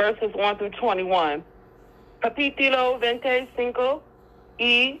 verses 1 through 21. Capítulo 25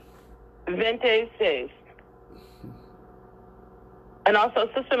 y 26. And also,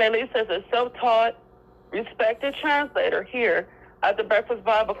 Sister Melissa is a self-taught, respected translator here at the Breakfast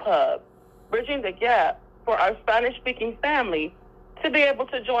Bible Club, bridging the gap for our Spanish-speaking family to be able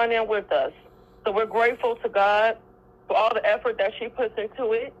to join in with us. So we're grateful to God for all the effort that she puts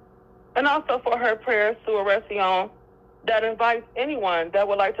into it, and also for her prayers to oración that invites anyone that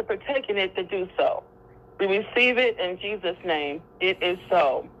would like to partake in it to do so. We receive it in Jesus' name. It is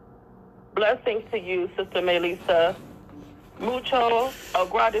so. Blessings to you, Sister Melissa. Mucho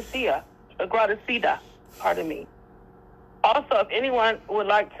agradecida, pardon me. Also, if anyone would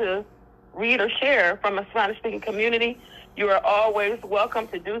like to read or share from a Spanish-speaking community, you are always welcome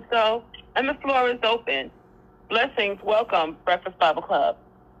to do so, and the floor is open. Blessings. Welcome, Breakfast Bible Club.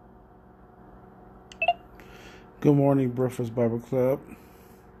 Good morning, Breakfast Bible Club.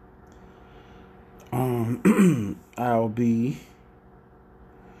 I'll be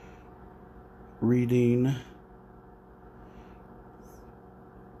reading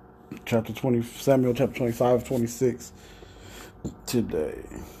chapter 20, Samuel chapter 25, 26 today.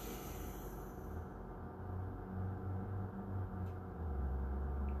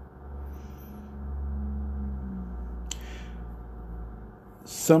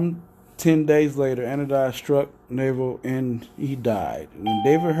 Some 10 days later, Ananias struck Nabal and he died. When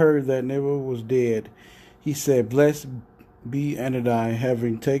David heard that Nabal was dead, he said, "Blessed be Ananias,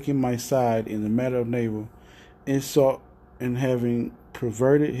 having taken my side in the matter of Nabal, and having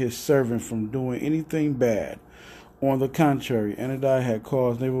perverted his servant from doing anything bad. On the contrary, Ananias had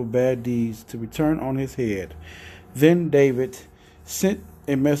caused Nabal bad deeds to return on his head." Then David sent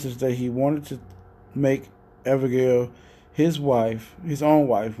a message that he wanted to make Abigail his own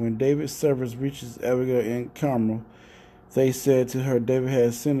wife. When David's servants reached Abigail in Carmel, they said to her, "David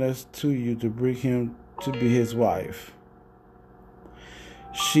has sent us to you to bring him to be his wife."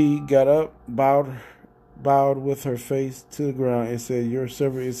 She got up, bowed with her face to the ground, and said, "Your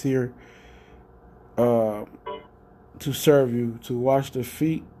servant is here to serve you, to wash the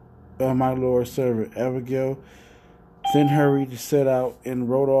feet of my Lord's servant." Abigail then hurried to set out and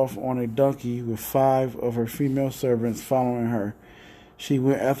rode off on a donkey with 5 of her female servants following her. She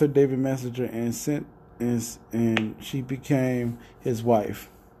went after David's messenger and she became his wife.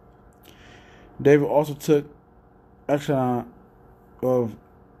 David also took Achan of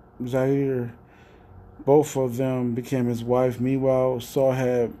Zair. Both of them became his wife. Meanwhile, Saul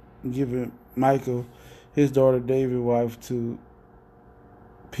had given Michal, his daughter David's wife, to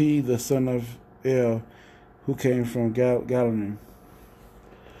P, the son of El, who came from Galilee.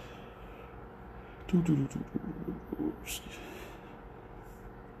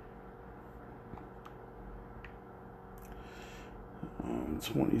 Um,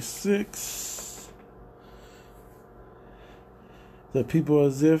 26. The people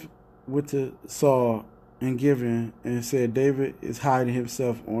of Ziph went to Saul and Gibeon and said, "David is hiding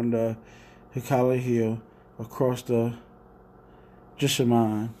himself on the Hekala hill across the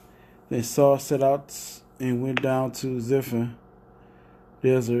Jeshimon." Then Saul set out and went down to Ziph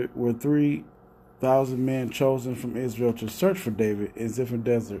desert, where 3,000 men chosen from Israel to search for David in Ziph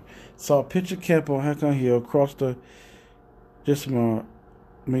desert. Saul pitched a camp on Hekala hill across the Jeshimon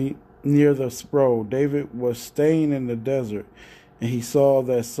near the road. David was staying in the desert, and he saw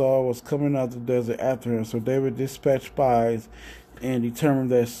that Saul was coming out of the desert after him. So David dispatched spies and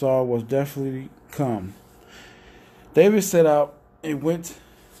determined that Saul was definitely come. David set out and went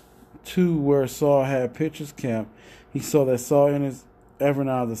to where Saul had pitched his camp. He saw that Saul and his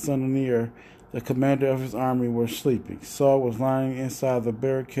Abner, the son of Ner, the commander of his army, were sleeping. Saul was lying inside the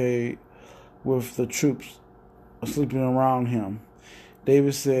barricade with the troops sleeping around him.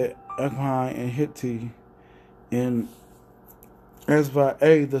 David said, "Achan and Hitti and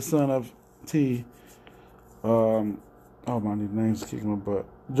Ezbah, the son of T, my name's kicking my butt,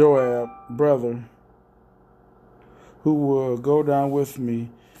 Joab, brother, who will go down with me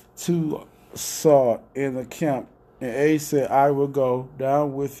to Saul in the camp." And A said, "I will go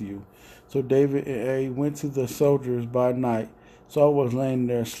down with you." So David and A went to the soldiers by night. Saul was laying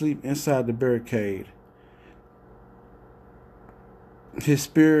there asleep inside the barricade. His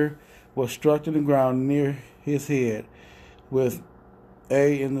spear was struck in the ground near his head, with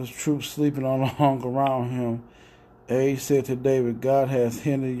A and the troops sleeping along around him. A said to David, "God has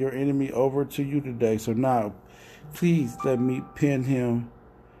handed your enemy over to you today. So now, please let me pin him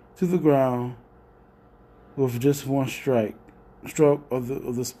to the ground with just one stroke of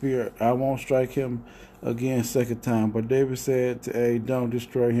the spear. I won't strike him again second time." But David said to A, "Don't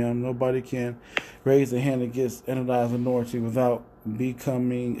destroy him. Nobody can raise a hand against Ananias' authority without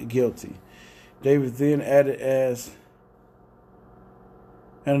becoming guilty." David then added, "As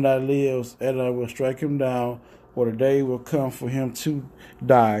Ananias lives, Ananias will strike him down, or the day will come for him to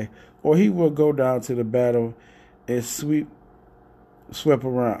die, or he will go down to the battle and sweep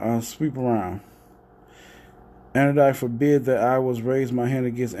around. Ananias forbid that I was raise my hand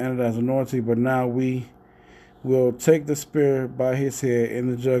against Ananias' authority, but now we will take the spear by his head in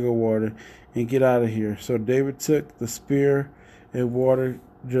the jug of water and get out of here." So David took the spear and water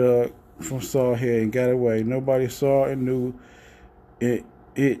jug from Saul's head and got away. Nobody saw and knew it.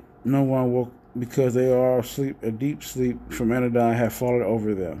 No one woke, because they are asleep. A deep sleep from Ananias had fallen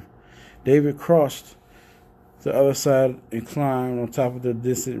over them. David crossed the other side and climbed on top of the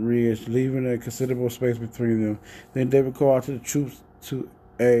distant ridge, leaving a considerable space between them. Then David called out to the troops to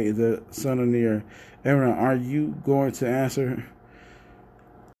A, the son of Ner, "Aaron, are you going to answer?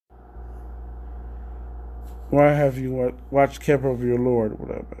 Why have you watched kept over your Lord?"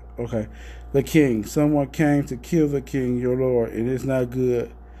 Whatever. Okay. "The king. Someone came to kill the king, your Lord. It is not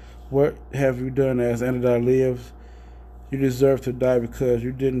good. What have you done as Ananias lives? You deserve to die because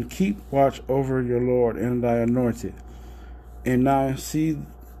you didn't keep watch over your Lord and thy anointed. And now see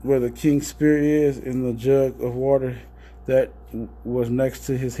where the king's spear is in the jug of water that was next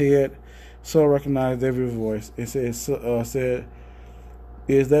to his head. Saul recognized David's voice and said,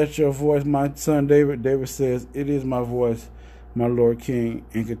 Is that your voice, my son David? David says, It is my voice, my Lord King.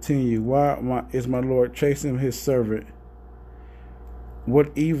 And continue, Why is my Lord chasing his servant?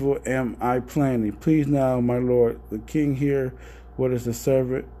 What evil am I planning? Please now, my Lord, the king, hear what is his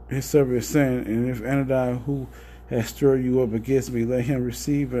servant is saying. And if Anadai, who has stirred you up against me, let him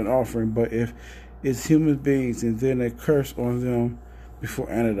receive an offering. But if it's human beings, and then a curse on them before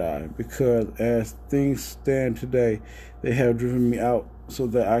Anadai, because as things stand today, they have driven me out so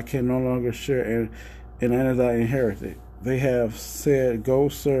that I can no longer share in Anadai inheritance. They have said, Go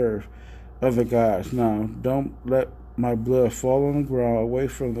serve other gods. Now, don't let my blood fall on the ground away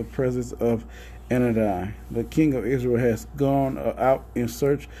from the presence of Anadai. The king of Israel has gone out in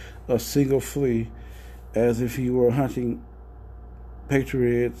search of single flea, as if he were hunting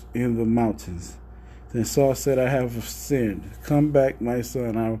patriots in the mountains. Then Saul said, I have sinned. Come back, my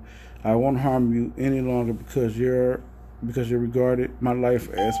son. I won't harm you any longer because you regarded my life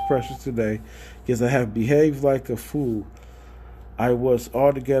as precious today. Yes, I have behaved like a fool. I was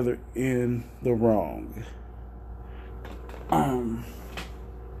altogether in the wrong.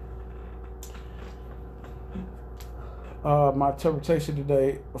 My interpretation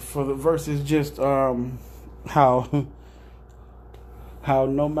today for the verse is just how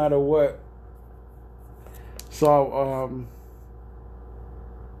no matter what Saul,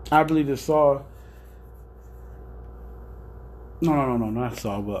 I believe that Saul, no, not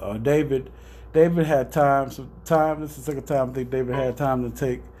Saul, but David had time. This is the second time I think David had time to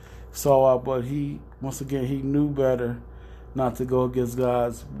take Saul out, but he knew better not to go against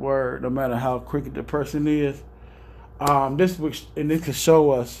God's word, no matter how crooked the person is. This can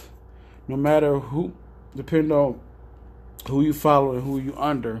show us, no matter who, depending on who you follow and who you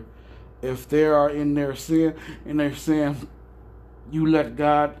under, if they are in their sin and they're saying, you let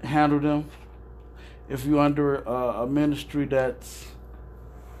God handle them. If you're under a ministry that's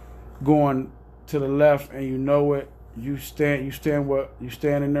going to the left and you know it, you stand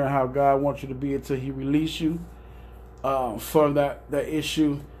in there how God wants you to be until He release you from that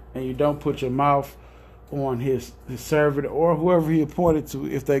issue, and you don't put your mouth on his servant or whoever He appointed to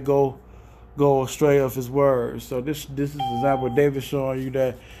if they go astray of His word. So this is an example of David showing you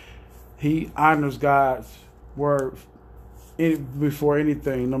that he honors God's word before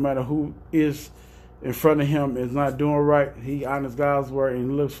anything. No matter who is in front of him is not doing right, he honors God's word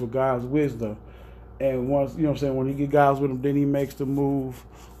and looks for God's wisdom. And once, when he get God's wisdom, then he makes the move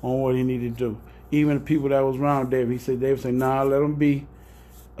on what he need to do. Even the people that was around David, David said, nah, let them be.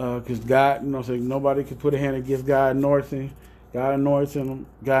 Because God, nobody can put a hand against God anointing. God anoints him.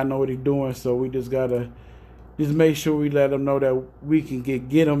 God know what He's doing. So we just got to make sure we let them know that we can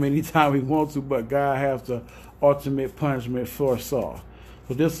get them anytime we want to, but God has the ultimate punishment for Saul.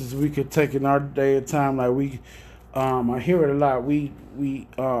 So we could take in our day and time, like I hear it a lot.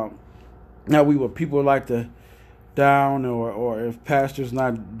 Now what people like to down or if pastors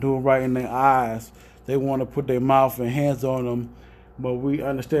not doing right in their eyes, they want to put their mouth and hands on them. But we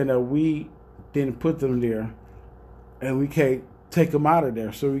understand that we didn't put them there, and we can't take them out of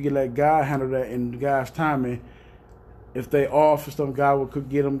there. So we can let God handle that in God's timing. If they off or something, God could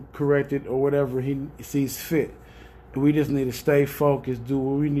get them corrected or whatever He sees fit. We just need to stay focused, do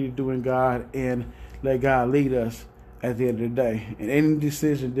what we need to do in God, and let God lead us at the end of the day. And any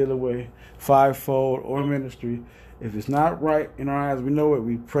decision dealing with fivefold or ministry, if it's not right in our eyes, we know it.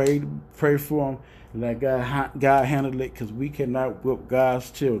 We pray for them, and let God handle it, because we cannot whip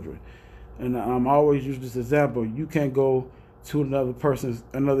God's children. And I'm always use this example. You can't go to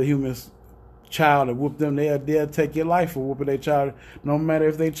another human's child and whoop them. They'll take your life for whooping their child, no matter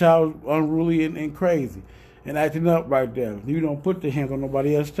if their child unruly and crazy and acting up right there. You don't put the hands on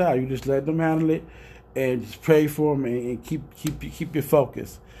nobody else's child. You just let them handle it and just pray for them and keep your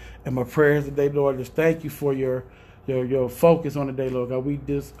focus. And my prayers today, Lord, just thank you for your focus on the day, Lord God.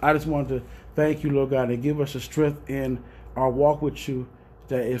 I just want to thank you, Lord God, and give us the strength in our walk with you,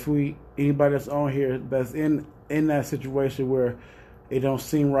 that if anybody that's on here that's in that situation where it don't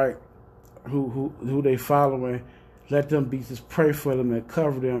seem right who they following, let them just pray for them and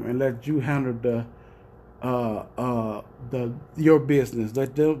cover them, and let you handle your business.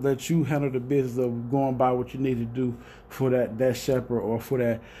 Let you handle the business of going by what you need to do for that shepherd or for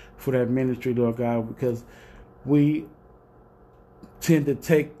that ministry, Lord God, because we tend to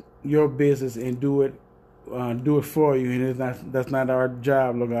take your business and do it do it for you, and that's not our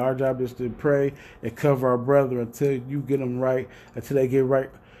job. Look, our job is to pray and cover our brother until you get them right, until they get right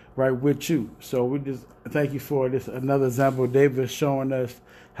with you. So we just thank you for this another example. David showing us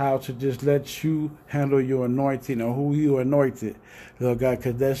how to just let you handle your anointing or who you anointed, Lord God,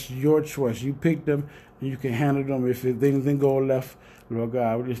 because that's your choice. You picked them, and you can handle them. If things didn't go left, Lord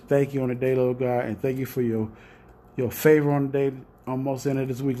God, we just thank you on the day, Lord God, and thank you for your favor on the day. Almost end of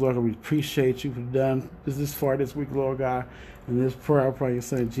this week, Lord God. We appreciate you for done this far this week, Lord God. And this prayer, I pray in your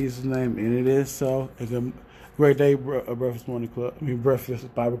son Jesus' name, and it is so. It's a great day, Breakfast Morning Club.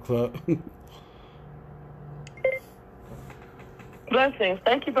 Breakfast Bible Club. Blessings.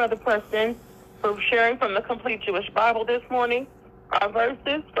 Thank you, Brother Preston, for sharing from the Complete Jewish Bible this morning. Our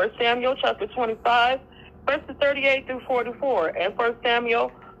verses, 1 Samuel chapter 25, verses 38 through 44, and 1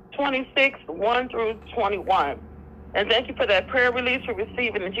 Samuel 26, 1 through 21. And thank you for that prayer release we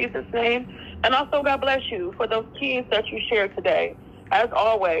receive in Jesus' name. And also, God bless you for those keys that you shared today. As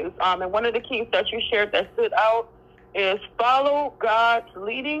always, and one of the keys that you shared that stood out is follow God's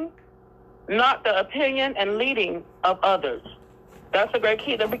leading, not the opinion and leading of others. That's a great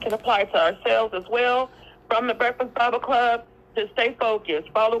key that we can apply to ourselves as well. From the Breakfast Bible Club, to stay focused,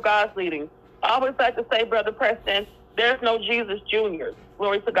 follow God's leading. I always like to say, Brother Preston, there's no Jesus Juniors.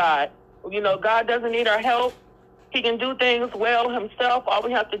 Glory to God. You know, God doesn't need our help. He can do things well himself. All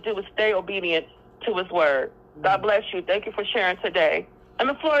we have to do is stay obedient to his word. God bless you. Thank you for sharing today. And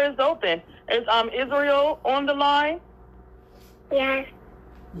the floor is open. Is Israel on the line? Yes.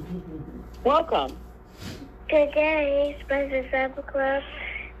 Welcome. Today, Breakfast Bible Club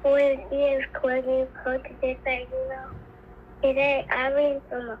is closing for today, you know. Today, I read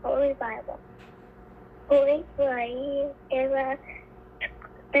from the Holy Bible. Holy Bible is a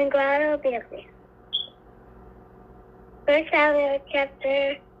Sagrado Biblia. 1 Samuel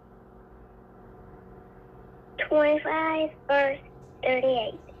chapter 25, verse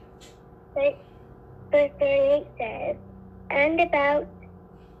 38. Verse 38 says, and about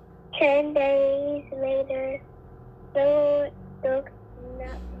 10 days later, the Lord took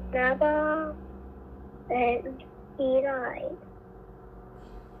Nabal and he died.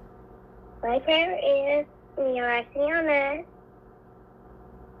 My prayer is, we are acting on that.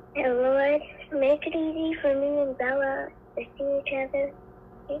 And Lord, make it easy for me and Bella to see each other.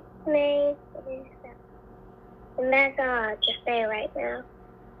 And that's all I have to say right now.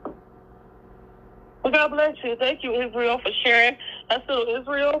 Well, God bless you. Thank you, Israel, for sharing. That's little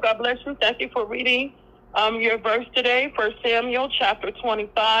Israel. God bless you. Thank you for reading your verse today, 1 Samuel chapter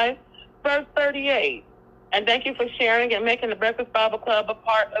 25, verse 38. And thank you for sharing and making the Breakfast Bible Club a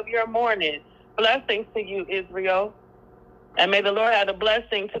part of your morning. Blessings to you, Israel. And may the Lord add a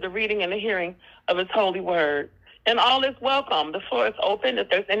blessing to the reading and the hearing of his holy word. And all is welcome. The floor is open. If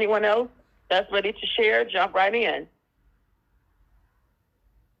there's anyone else that's ready to share, jump right in.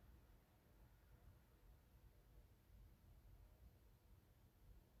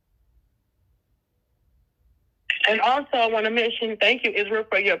 And also, I want to mention, thank you, Israel,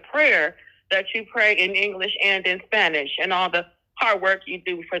 for your prayer that you pray in English and in Spanish and all the hard work you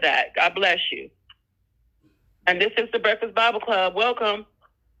do for that. God bless you. And this is the Breakfast Bible Club. Welcome.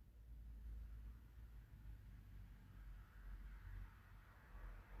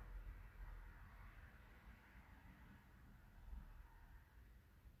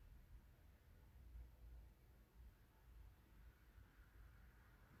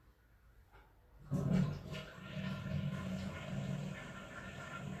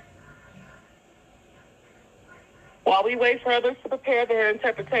 While we wait for others to prepare their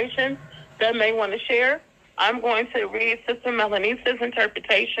interpretation that may want to share, I'm going to read Sister Melanie's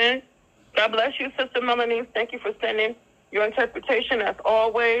interpretation. God bless you, Sister Melanie. Thank you for sending your interpretation, as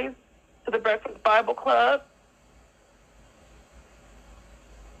always, to the Breakfast Bible Club.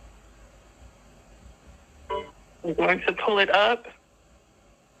 I'm going to pull it up.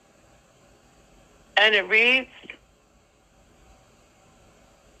 And it reads,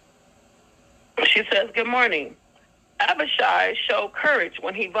 she says, good morning. Abishai showed courage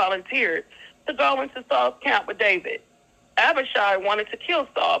when he volunteered to go into Saul's camp with David. Abishai wanted to kill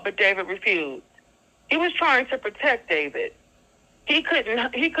Saul, but David refused. He was trying to protect David. He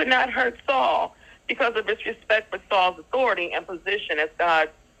could not hurt Saul because of his respect for Saul's authority and position as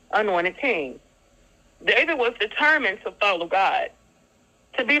God's anointed king. David was determined to follow God.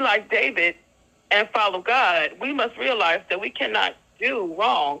 To be like David and follow God, we must realize that we cannot do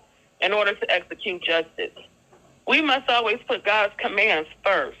wrong in order to execute justice. We must always put God's commands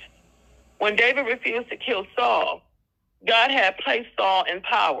first. When David refused to kill Saul, God had placed Saul in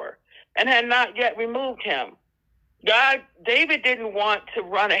power and had not yet removed him. David didn't want to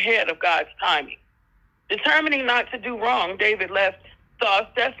run ahead of God's timing. Determining not to do wrong, David left Saul's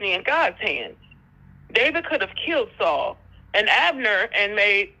destiny in God's hands. David could have killed Saul and Abner and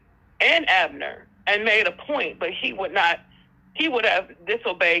made a point, but he would not. He would have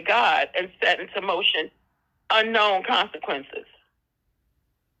disobeyed God and set into motion unknown consequences.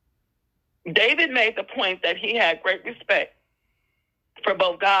 David made the point that he had great respect for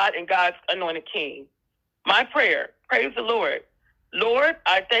both God and God's anointed king. My prayer, praise the Lord. Lord,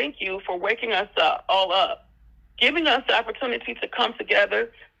 I thank you for waking us all up, giving us the opportunity to come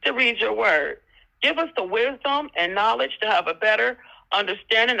together to read your word. Give us the wisdom and knowledge to have a better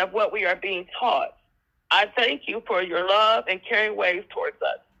understanding of what we are being taught. I thank you for your love and caring ways towards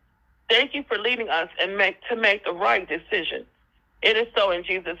us. Thank you for leading us and make the right decision. It is so in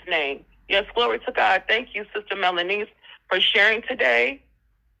Jesus' name. Yes, glory to God. Thank you, Sister Melanie, for sharing today.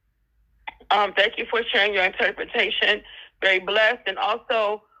 Thank you for sharing your interpretation. Very blessed. And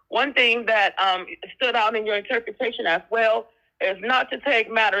also, one thing that stood out in your interpretation as well is not to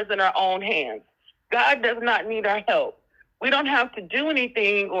take matters in our own hands. God does not need our help. We don't have to do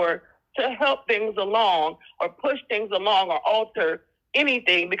anything or to help things along or push things along or alter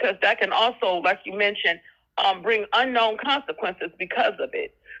anything, because that can also, like you mentioned, bring unknown consequences because of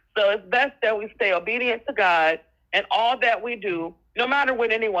it. So it's best that we stay obedient to God in all that we do, no matter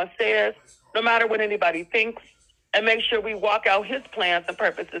what anyone says, no matter what anybody thinks, and make sure we walk out his plans and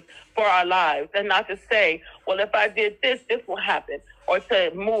purposes for our lives, and not to say, well, if I did this, this will happen, or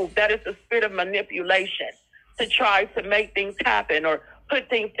to move. That is the spirit of manipulation, to try to make things happen or put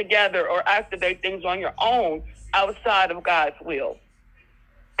things together or activate things on your own outside of God's will.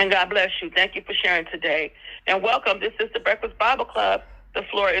 And God bless you. Thank you for sharing today. And welcome. This is the Breakfast Bible Club. The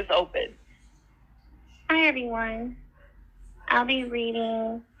floor is open. Hi, everyone. I'll be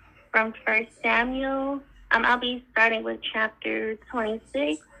reading from 1 Samuel. I'll be starting with chapter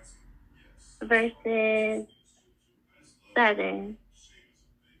 26, verses 7,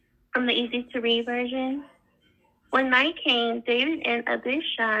 from the Easy to Read version. When night came, David and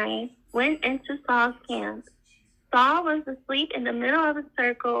Abishai went into Saul's camp. Saul was asleep in the middle of a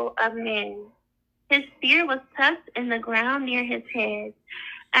circle of men. His spear was tucked in the ground near his head.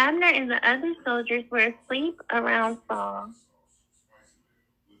 Abner and the other soldiers were asleep around Saul.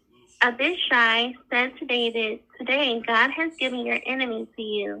 Abishai said to David, "Today God has given your enemy to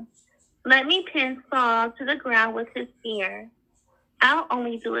you. Let me pin Saul to the ground with his spear. I'll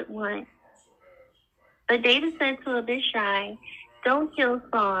only do it once." But David said to Abishai, "Don't kill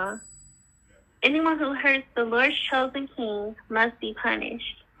Saul. Anyone who hurts the Lord's chosen king must be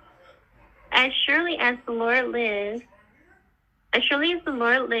punished. As surely as the Lord lives,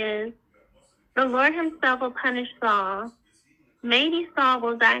 the Lord himself will punish Saul. Maybe Saul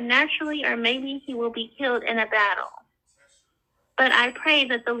will die naturally, or maybe he will be killed in a battle. But I pray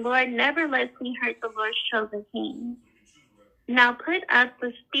that the Lord never lets me hurt the Lord's chosen king. Now put up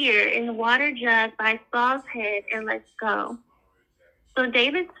the spear in the water jug by Saul's head and let's go." So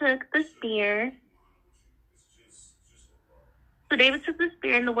David took the spear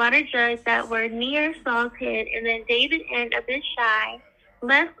in the water jugs that were near Saul's head, and then David and Abishai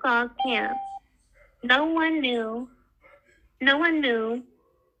left Saul's camp. No one knew.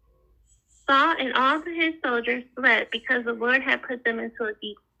 Saul and all of his soldiers slept because the Lord had put them into a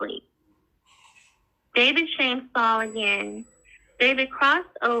deep sleep. David shamed Saul again. David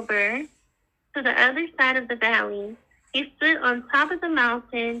crossed over to the other side of the valley. He stood on top of the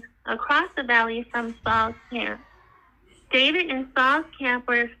mountain across the valley from Saul's camp. David and Saul's camp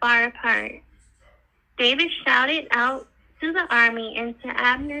were far apart. David shouted out to the army and to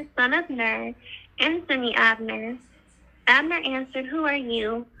Abner, son of Ner, "Answer me, Abner." Abner answered, "Who are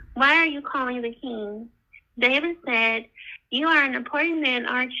you? Why are you calling the king?" David said, "You are an important man,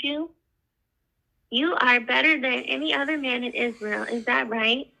 aren't you? You are better than any other man in Israel, is that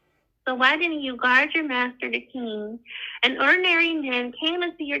right? So why didn't you guard your master the king? An ordinary man came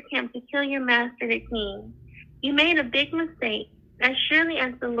into your camp to kill your master the king. You made a big mistake. As surely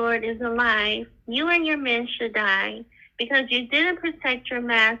as the Lord is alive, you and your men should die, because you didn't protect your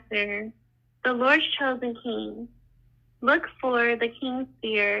master, the Lord's chosen king. Look for the king's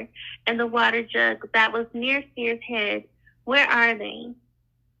spear and the water jug that was near Spear's head. Where are they?"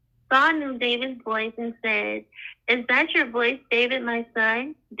 Saul knew David's voice and said, "Is that your voice, David, my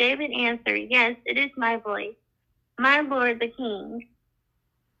son?" David answered, "Yes, it is my voice, my lord the king."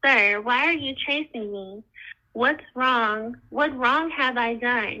 "Sir, why are you chasing me? What's wrong? What wrong have I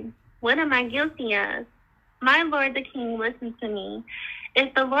done? What am I guilty of? My lord the king, listen to me.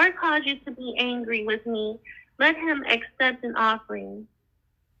 If the Lord calls you to be angry with me, let him accept an offering.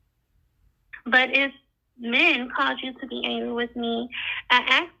 But if men cause you to be angry with me, I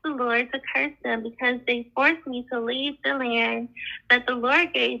asked the Lord to curse them because they forced me to leave the land that the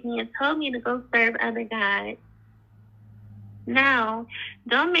Lord gave me and told me to go serve other gods. Now,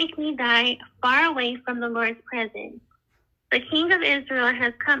 don't make me die far away from the Lord's presence. The king of Israel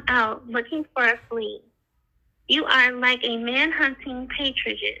has come out looking for a flea. You are like a man hunting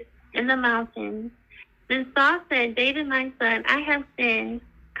partridges in the mountains. Then Saul said, David, my son, I have sinned.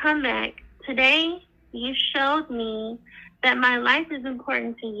 Come back. Today you showed me that my life is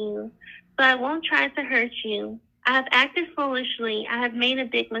important to you, so I won't try to hurt you. I have acted foolishly. I have made a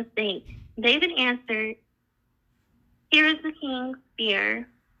big mistake. David answered, here is the king's spear.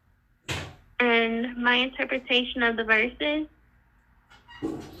 And my interpretation of the verses.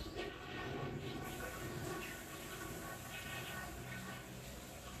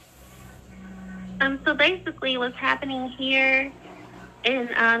 So basically what's happening here in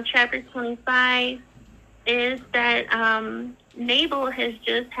chapter 25 is that Nabal has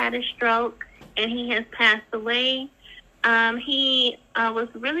just had a stroke and he has passed away. He was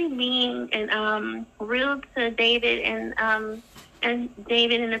really mean and rude to David and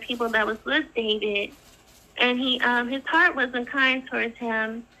David and the people that was with David. And he his heart wasn't kind towards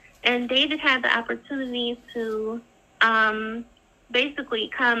him. And David had the opportunity to basically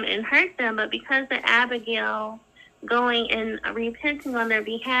come and hurt them, but because of Abigail going and repenting on their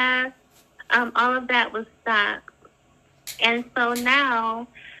behalf, all of that was stopped. And so now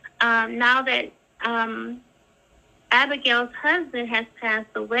that Abigail's husband has passed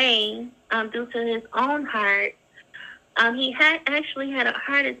away due to his own heart, he actually had a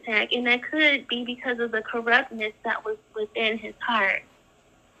heart attack, and that could be because of the corruptness that was within his heart.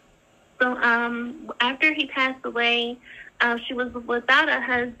 So after he passed away, she was without a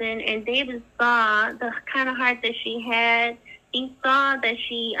husband, and David saw the kind of heart that she had. He saw that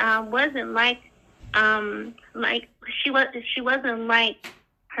she wasn't she wasn't like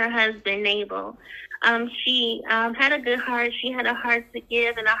her husband Nabal. She had a good heart. She had a heart to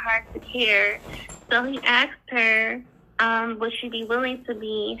give and a heart to care. So he asked her, would she be willing to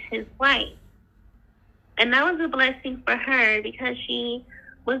be his wife? And that was a blessing for her because she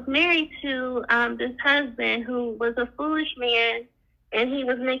was married to this husband who was a foolish man, and he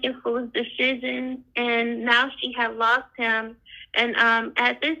was making foolish decisions, and now she had lost him. And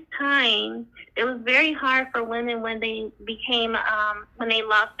at this time, it was very hard for women when they became, when they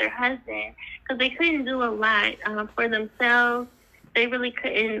lost their husband, because they couldn't do a lot for themselves. They really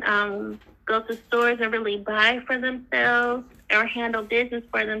couldn't go to stores and really buy for themselves or handle business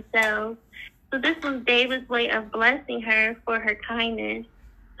for themselves. So this was David's way of blessing her for her kindness,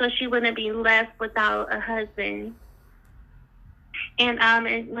 so she wouldn't be left without a husband. And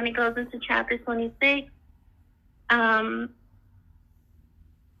when it goes into chapter 26,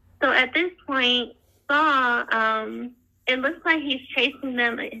 so at this point, Saul, it looks like he's chasing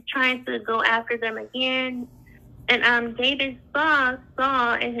them, trying to go after them again. And David saw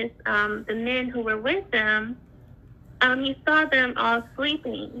Saul and his the men who were with them. He saw them all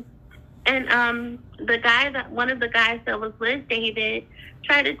sleeping. And one of the guys that was with David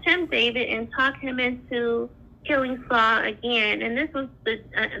tried to tempt David and talk him into killing Saul again. And this was the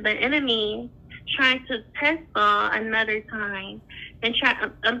enemy trying to test Saul another time, and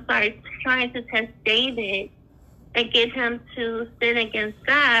trying to test David and get him to sin against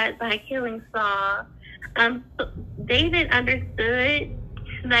God by killing Saul. So David understood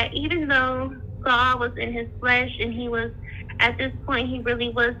that even though Saul was in his flesh and he was, at this point, he really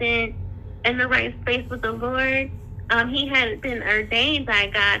wasn't in the right space with the Lord, he had been ordained by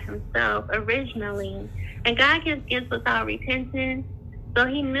God himself originally. And God gives gifts without repentance. So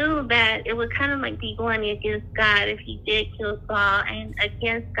he knew that it would kind of like be going against God if he did kill Saul, and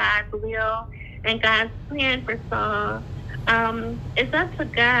against God's will and God's plan for Saul. It's up to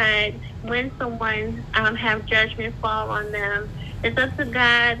God when someone have judgment fall on them. It's up to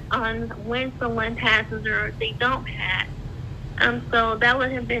God on when someone passes or if they don't pass. So that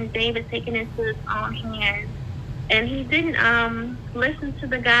would have been David taking into his own hands. And he didn't listen to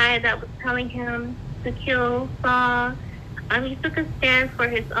the guy that was telling him to kill Saul. He took a stand for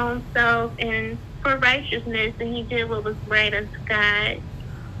his own self and for righteousness, and he did what was right unto God.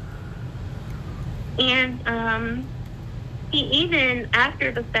 And he even,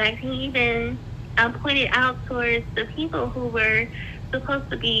 after the fact, he even pointed out towards the people who were supposed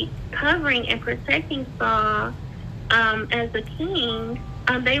to be covering and protecting Saul as a king.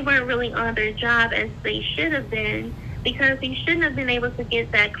 They weren't really on their job as they should have been, because he shouldn't have been able to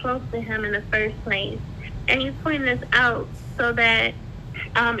get that close to him in the first place. And he's pointing this out so that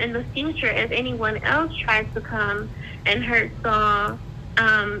in the future, if anyone else tries to come and hurt Saul,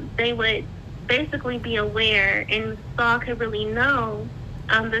 they would basically be aware, and Saul could really know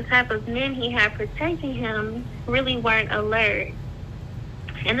the type of men he had protecting him really weren't alert.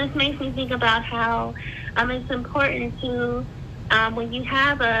 And this makes me think about how it's important to, when you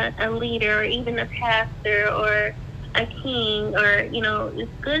have a leader or even a pastor or a king, or,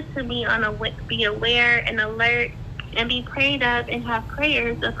 it's good to be be aware and alert and be prayed up and have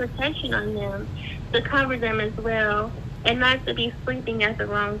prayers of protection on them to cover them as well, and not to be sleeping at the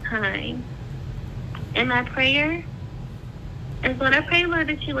wrong time. And my prayer is, Lord, I pray, Lord,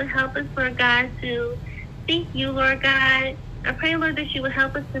 that you would help us, Lord God, to seek you, Lord God. I pray, Lord, that you would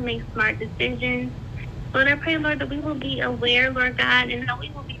help us to make smart decisions. Lord, I pray, Lord, that we will be aware, Lord God, and that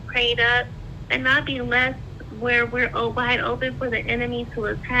we will be prayed up and not be left where we're wide open for the enemy to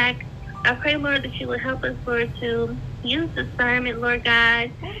attack. I pray, Lord, that you would help us, Lord, to use discernment, Lord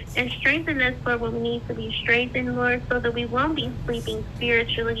God, and strengthen us, Lord, when we need to be strengthened, Lord, so that we won't be sleeping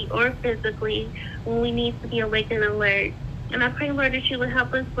spiritually or physically when we need to be awake and alert. And I pray, Lord, that you would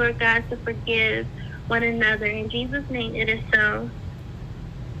help us, Lord God, to forgive one another. In Jesus' name, it is so.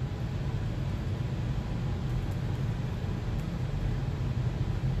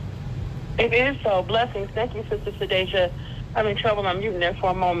 It is so. Blessings. Thank you, Sister Sadeja. I'm in trouble. I'm muting there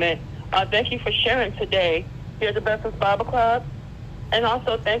for a moment. Thank you for sharing today here at the Breakfast Bible Club. And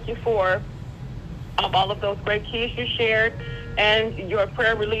also thank you for all of those great keys you shared and your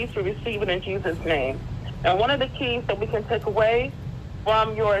prayer release. We receive it in Jesus' name. And one of the keys that we can take away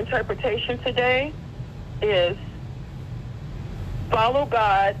from your interpretation today is follow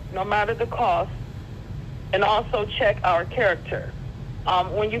God no matter the cost, and also check our character.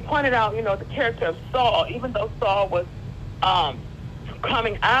 When you pointed out, the character of Saul, even though Saul was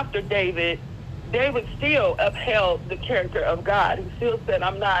coming after David, David still upheld the character of God. He still said,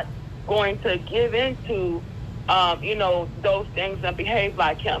 I'm not going to give into, those things and behave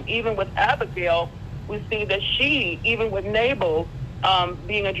like him. Even with Abigail, we see that she, even with Nabal,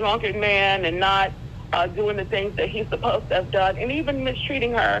 being a drunken man and not doing the things that he's supposed to have done, and even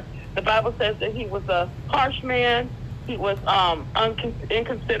mistreating her, the Bible says that he was a harsh man, he was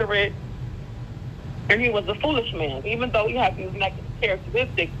inconsiderate, and he was a foolish man. Even though he had these negative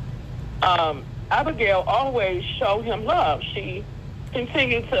characteristics, Abigail always showed him love. She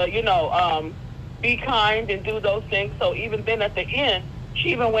continued to, be kind and do those things. So even then at the end, she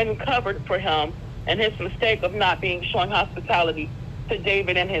even went and covered for him and his mistake of not showing hospitality to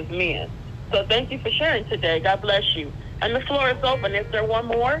David and his men. So thank you for sharing today. God bless you. And the floor is open. Is there one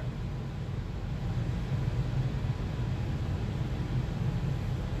more?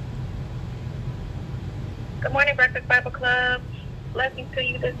 Good morning, Breakfast Bible Club. Blessings to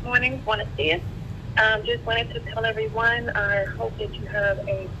you this morning. Want to see it. Just wanted to tell everyone, I hope that you have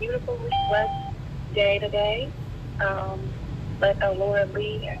a beautiful, blessed day today. Let our Lord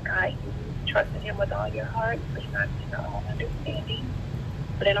lead and guide you. Trust in him with all your heart. Lean not to your own understanding,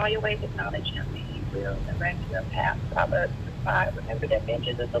 but in all your ways acknowledge him, and he will direct your path. Proverbs 5. Remember the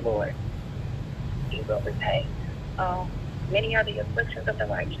vengeance of the Lord. He will repay. Many are the afflictions of the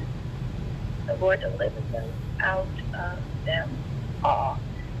righteous. The Lord delivers them out of them all.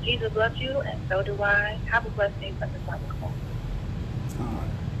 Jesus loves you, and so do I. Have a blessed day from the Bible Club.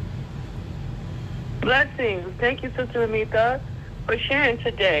 Blessings. Thank you, Sister Amita, for sharing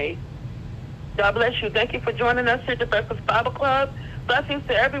today. God bless you. Thank you for joining us here at the Breakfast Bible Club. Blessings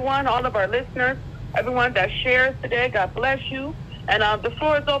to everyone, all of our listeners, everyone that shares today. God bless you. And the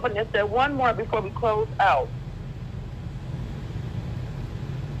floor is open. Is there one more before we close out?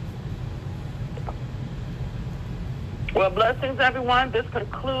 Well, blessings, everyone. This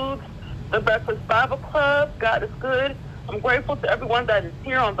concludes the Breakfast Bible Club. God is good. I'm grateful to everyone that is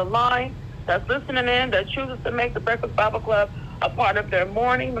here on the line, that's listening in, that chooses to make the Breakfast Bible Club a part of their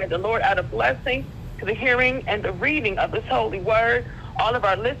morning. May the Lord add a blessing to the hearing and the reading of this holy word. All of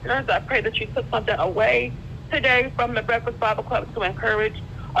our listeners, I pray that you took something away today from the Breakfast Bible Club to encourage,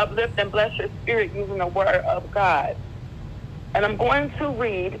 uplift, and bless your spirit using the word of God. And I'm going to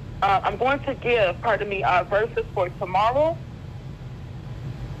give our verses for tomorrow.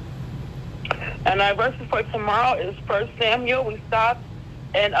 And our verses for tomorrow is 1 Samuel. We stopped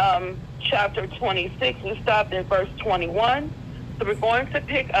in chapter 26. We stopped in verse 21. So we're going to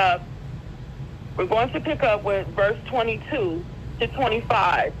pick up with verse 22 to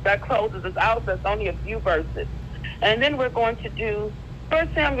 25. That closes us out. That's only a few verses. And then we're going to do 1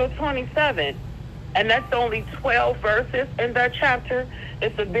 Samuel 27. And that's only 12 verses in that chapter.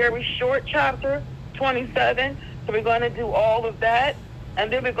 It's a very short chapter, 27. So we're going to do all of that. And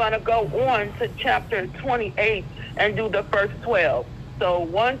then we're going to go on to chapter 28 and do the first 12. So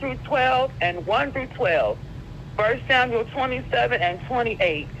 1 through 12 and 1 through 12. 1 Samuel 27 and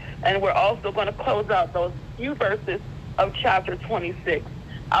 28. And we're also going to close out those few verses of chapter 26.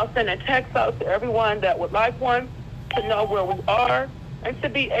 I'll send a text out to everyone that would like one to know where we are and to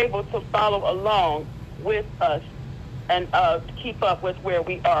be able to follow along with us and keep up with where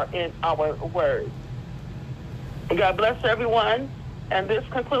we are in our word. God bless everyone. And this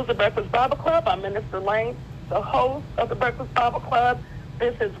concludes the Breakfast Bible Club. I'm Minister Lane, the host of the Breakfast Bible Club.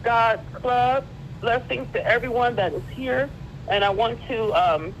 This is God's Club. Blessings to everyone that is here. And I want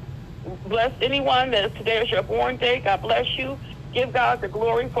to bless anyone that today is your born day. God bless you. Give God the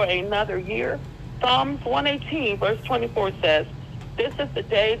glory for another year. Psalms 118, verse 24 says, "This is the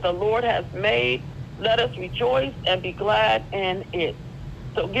day the Lord has made. Let us rejoice and be glad in it."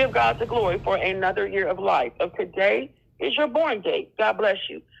 So give God the glory for another year of life. Of today is your born day. God bless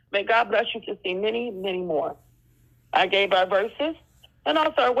you. May God bless you to see many, many more. I gave our verses. And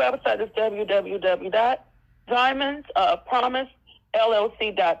also our website is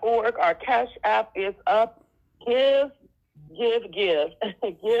www.diamondspromisellc.org. Our Cash App is up. Give. Give. Give.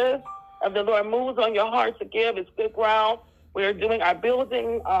 If the Lord moves on your heart to give, it's good ground. We're doing our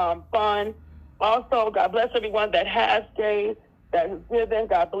building fund. Also, God bless everyone that has gave, that has given.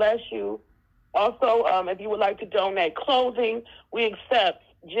 God bless you. Also, if you would like to donate clothing, we accept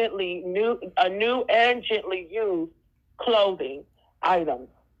new and gently used clothing items,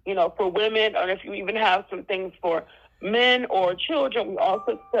 for women, or if you even have some things for men or children, we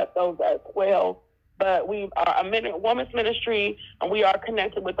also accept those as well. But we are a women's ministry, and we are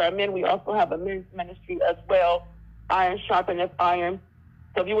connected with our men. We also have a men's ministry as well, iron sharpeneth iron.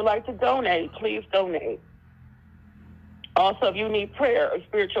 So if you would like to donate, please donate. Also, if you need prayer or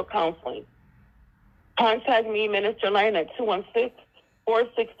spiritual counseling, contact me, Minister Lane, at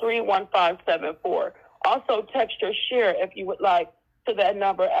 216-463-1574. Also, text or share if you would like to that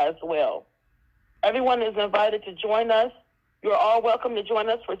number as well. Everyone is invited to join us. You're all welcome to join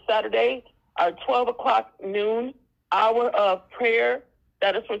us for Saturday, our 12 o'clock noon hour of prayer.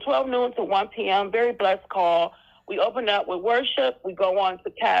 That is from 12 noon to 1 p.m. Very blessed call. We open up with worship. We go on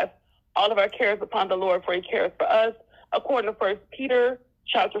to cast all of our cares upon the Lord, for he cares for us, according to 1 Peter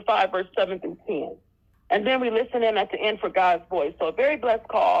chapter 5, verse 7 through 10. And then we listen in at the end for God's voice. So a very blessed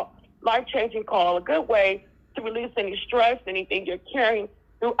call, life-changing call, a good way to release any stress, anything you're carrying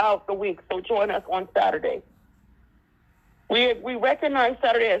throughout the week. So join us on Saturday. We recognize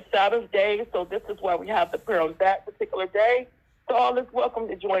Saturday as Sabbath day, so this is why we have the prayer on that particular day. So all is welcome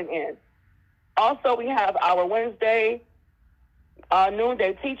to join in. Also, we have our Wednesday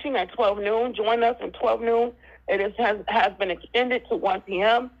noonday teaching at 12 noon. Join us at 12 noon. It has been extended to 1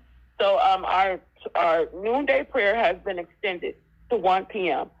 p.m. So our noonday prayer has been extended to 1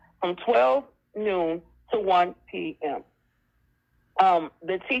 p.m. from 12 noon to 1 p.m.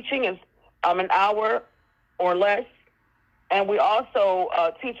 The teaching is an hour or less. And we also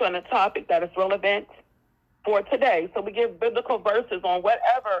teach on a topic that is relevant for today. So we give biblical verses on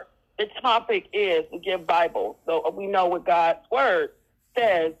whatever the topic is. We give Bible, so we know what God's word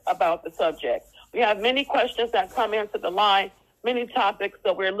says about the subject. We have many questions that come into the line, many topics.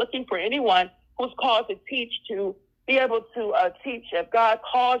 So we're looking for anyone who's called to teach to be able to teach. If God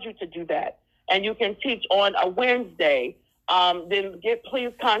calls you to do that, and you can teach on a Wednesday, then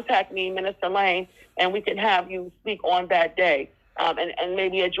please contact me, Minister Lane, and we can have you speak on that day and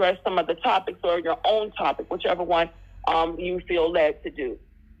maybe address some of the topics or your own topic, whichever one you feel led to do.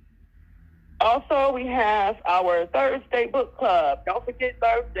 Also, we have our Thursday book club. Don't forget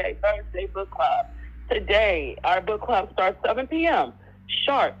Thursday book club. Today, our book club starts 7 p.m.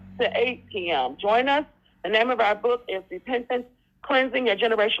 sharp to 8 p.m. Join us. The name of our book is Repentance, Cleansing Your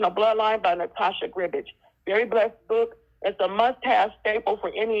Generational Bloodline by Natasha Gribich. Very blessed book. It's a must-have staple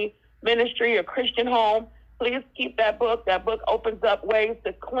for any ministry or Christian home. Please keep that book. That book opens up ways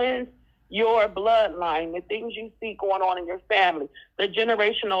to cleanse your bloodline, the things you see going on in your family, the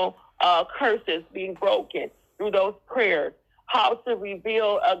generational curses being broken through those prayers, how to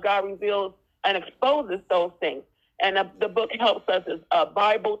reveal, God reveals and exposes those things. And the book helps us as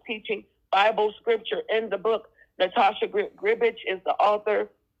Bible teaching, Bible scripture in the book. Natasha Gribich is the author.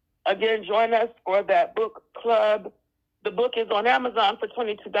 Again, join us for that book club. The book is on Amazon for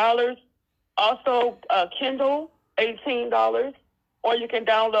 $22. Also, Kindle, $18. Or you can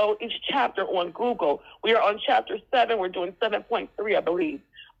download each chapter on Google. We are on chapter 7. We're doing 7.3, I believe,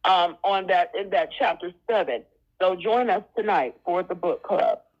 in that chapter 7. So join us tonight for the book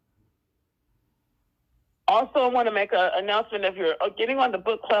club. Also, I want to make an announcement. If you're getting on the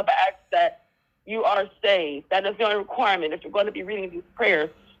book club, I ask that you are saved. That is the only requirement. If you're going to be reading these prayers,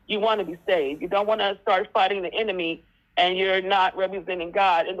 you want to be saved. You don't want to start fighting the enemy and you're not representing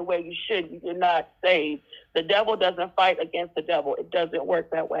God in the way you should. You're not saved. The devil doesn't fight against the devil. It doesn't work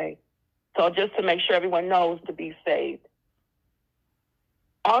that way. So just to make sure everyone knows to be saved.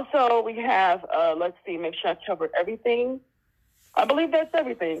 Also, we have, let's see, make sure I covered everything. I believe that's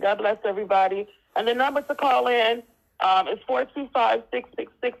everything. God bless everybody. And the number to call in is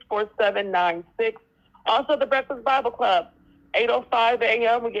 425-666-4796. Also, the Breakfast Bible Club, 8:05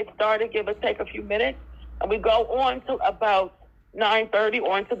 a.m. We get started, give or take a few minutes, and we go on to about 9:30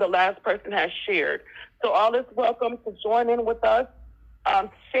 or until the last person has shared. So all is welcome to join in with us.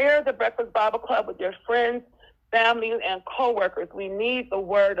 Share the Breakfast Bible Club with your friends, families, and coworkers. We need the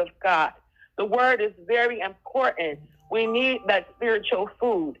Word of God. The Word is very important. We need that spiritual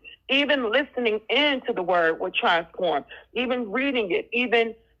food. Even listening into the Word will transform. Even reading it,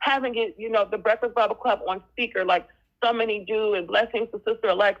 even having it, the Breakfast Bible Club on speaker like so many do, and blessings to Sister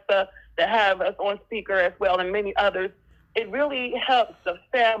Alexa that have us on speaker as well, and many others. It really helps the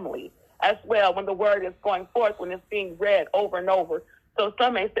family as well when the Word is going forth, when it's being read over and over. So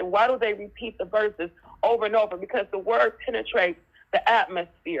some may say, why do they repeat the verses over and over? Because the Word penetrates the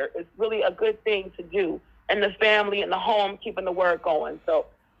atmosphere. It's really a good thing to do in the family, in the home, keeping the Word going. So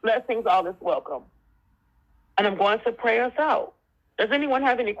blessings, all is welcome. And I'm going to pray us out. Does anyone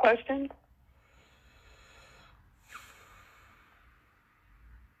have any questions?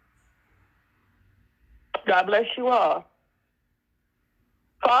 God bless you all.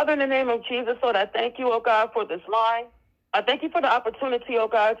 Father, in the name of Jesus, Lord, I thank you, oh God, for this line. I thank you for the opportunity, oh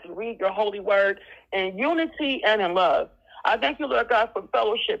God, to read your holy word in unity and in love. I thank you, Lord God, for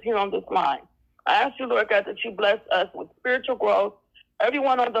fellowship here on this line. I ask you, Lord God, that you bless us with spiritual growth.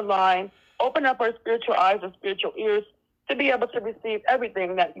 Everyone on the line, open up our spiritual eyes and spiritual ears to be able to receive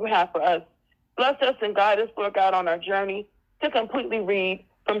everything that you have for us. Bless us and guide us, Lord God, on our journey to completely read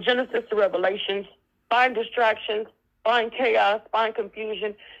from Genesis to Revelations. Find distractions, find chaos, find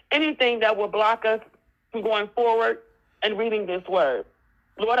confusion, anything that will block us from going forward and reading this word.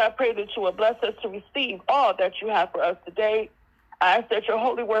 Lord, I pray that you will bless us to receive all that you have for us today. I ask that your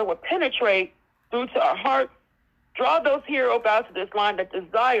holy word will penetrate through to our hearts. Draw those here, oh God, to this line that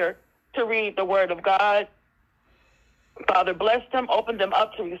desire to read the word of God. Father, bless them, open them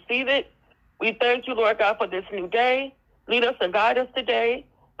up to receive it. We thank you, Lord God, for this new day. Lead us and guide us today.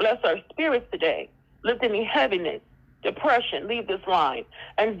 Bless our spirits today. Lift any heaviness, depression, leave this line.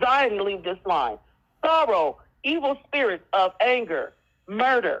 Anxiety, leave this line. Sorrow, evil spirits of anger,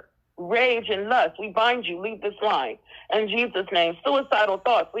 murder, rage, and lust, we bind you, leave this line. In Jesus' name, suicidal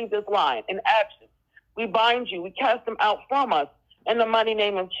thoughts, leave this line. In action, we bind you, we cast them out from us in the mighty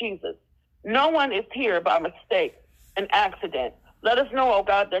name of Jesus. No one is here by mistake, an accident. Let us know, oh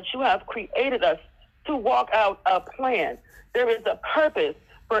God, that you have created us to walk out a plan. There is a purpose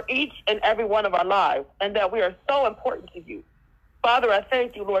for each and every one of our lives, and that we are so important to you. Father, I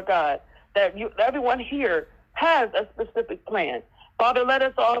thank you, Lord God, that everyone here has a specific plan. Father, let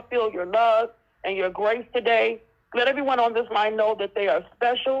us all feel your love and your grace today. Let everyone on this line know that they are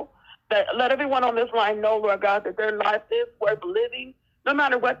special. Let everyone on this line know, Lord God, that their life is worth living, no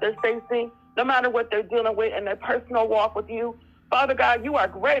matter what they're facing, no matter what they're dealing with in their personal walk with you. Father God, you are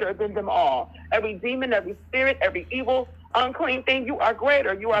greater than them all. Every demon, every spirit, every evil, unclean thing, you are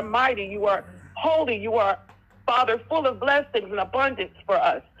greater. You are mighty. You are holy. You are, Father, full of blessings and abundance for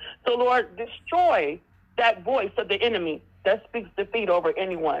us. So, Lord, destroy that voice of the enemy that speaks defeat over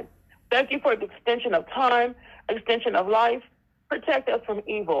anyone. Thank you for the extension of time, extension of life. Protect us from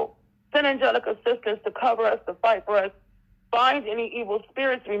evil. Send angelic assistance to cover us, to fight for us. Bind any evil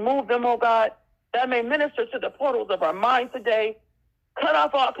spirits, remove them, oh God, that may minister to the portals of our minds today. Cut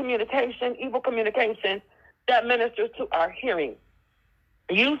off all communication, evil communication that ministers to our hearing.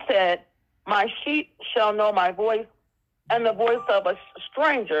 You said, my sheep shall know my voice, and the voice of a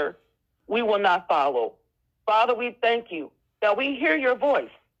stranger we will not follow. Father, we thank you that we hear your voice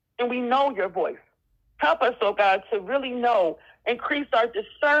and we know your voice. Help us, oh God, to really know, increase our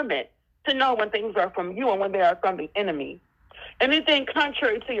discernment to know when things are from you and when they are from the enemy. Anything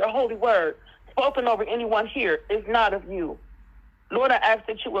contrary to your holy word spoken over anyone here is not of you. Lord, I ask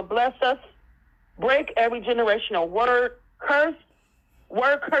that you will bless us, break every generational word curses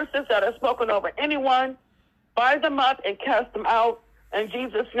that are spoken over anyone, bind them up and cast them out. In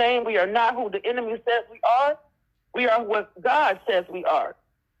Jesus' name, we are not who the enemy says we are. We are what God says we are.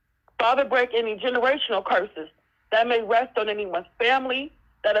 Father, break any generational curses that may rest on anyone's family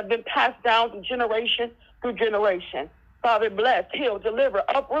that have been passed down through generation. Father, bless, heal, deliver,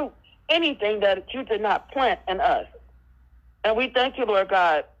 uproot anything that you did not plant in us. And we thank you, Lord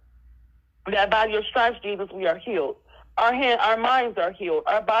God, that by your stripes, Jesus, we are healed. Our minds are healed.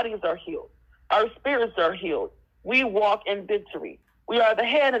 Our bodies are healed. Our spirits are healed. We walk in victory. We are the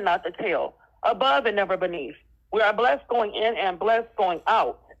head and not the tail, above and never beneath. We are blessed going in and blessed going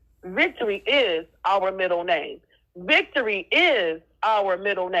out. Victory is our middle name. Victory is our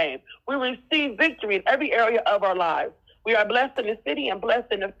middle name. We receive victory in every area of our lives. We are blessed in the city and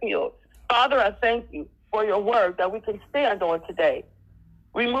blessed in the field. Father, I thank you for your word that we can stand on today.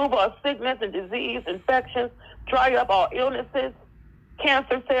 Remove all sickness and disease, infections, dry up all illnesses,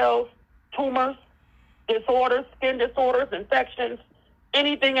 cancer cells, tumors, disorders, skin disorders, infections,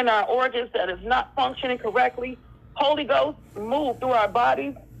 anything in our organs that is not functioning correctly. Holy Ghost, move through our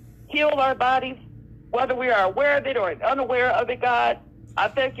bodies, heal our bodies, whether we are aware of it or unaware of it, God. I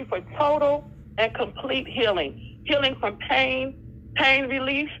thank you for total and complete healing. Healing from pain, pain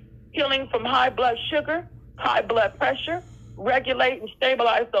relief, healing from high blood sugar, high blood pressure. Regulate and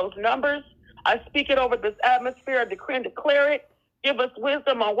stabilize those numbers. I speak it over this atmosphere. I decree and declare it. Give us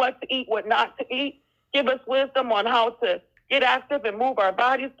wisdom on what to eat, what not to eat. Give us wisdom on how to get active and move our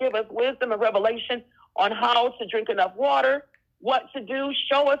bodies. Give us wisdom and revelation on how to drink enough water, what to do.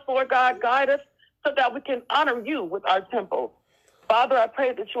 Show us, Lord God, guide us so that we can honor you with our temples. Father, I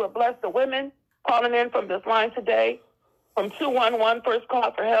pray that you would bless the women calling in from this line today, from 211, first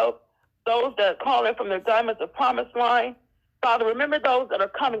call for help, those that call in from their Diamonds of Promise line. Father, remember those that are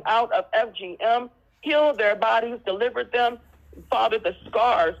coming out of FGM. Heal their bodies, deliver them. Father, the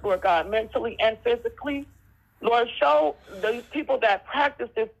scars, Lord God, mentally and physically. Lord, show these people that practice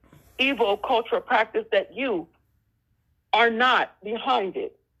this evil cultural practice that you are not behind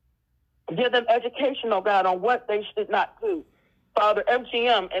it. Give them education, oh God, on what they should not do. Father,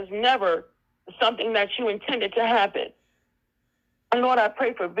 FGM is never something that you intended to happen. And Lord, I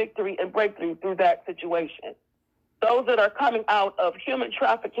pray for victory and breakthrough through that situation. Those that are coming out of human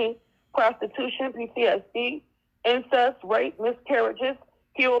trafficking, prostitution, PTSD, incest, rape, miscarriages,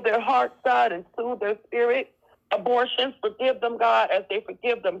 heal their hearts, God, and soothe their spirit. Abortions, forgive them, God, as they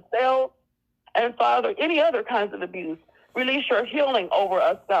forgive themselves. And Father, any other kinds of abuse, release your healing over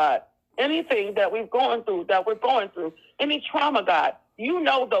us, God. Anything that we're going through, any trauma, God, you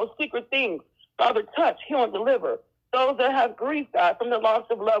know those secret things. Father, touch, heal, and deliver. Those that have grief, God, from the loss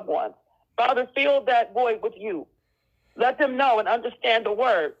of loved ones. Father, fill that void with you. Let them know and understand the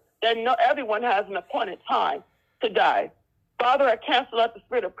word that everyone has an appointed time to die. Father, I cancel out the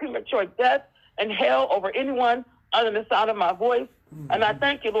spirit of premature death and hell over anyone under the sound of my voice. And I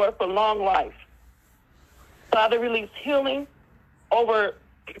thank you, Lord, for long life. Father, release healing over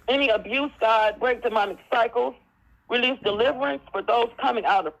any abuse, God. Break demonic cycles. Release deliverance for those coming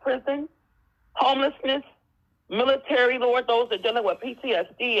out of prison, homelessness, military, Lord, those that are dealing with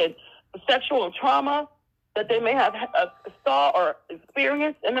PTSD and sexual trauma that they may have saw or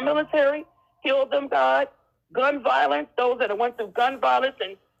experienced in the military. Heal them, God. Gun violence, those that have went through gun violence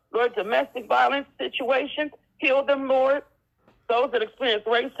and, Lord, domestic violence situations, heal them, Lord. Those that experience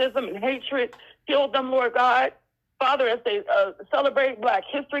racism and hatred, heal them, Lord God. Father, as they celebrate Black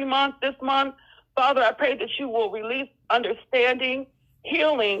History Month this month, Father, I pray that you will release understanding,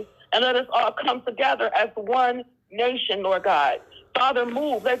 healing, and let us all come together as one nation, Lord God. Father,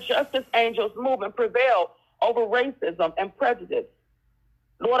 move. Let justice angels move and prevail over racism and prejudice.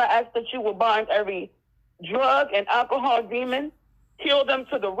 Lord, I ask that you will bind every drug and alcohol demon. Heal them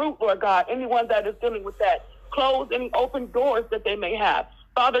to the root, Lord God. Anyone that is dealing with that, close any open doors that they may have.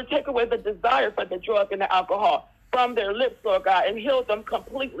 Father, take away the desire for the drug and the alcohol from their lips, Lord God, and heal them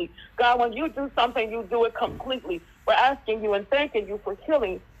completely. God, when you do something, you do it completely. We're asking you and thanking you for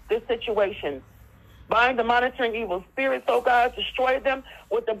healing this situation. Bind the monitoring evil spirits, oh God, destroy them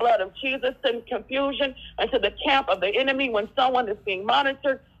with the blood of Jesus. Send confusion into the camp of the enemy when someone is being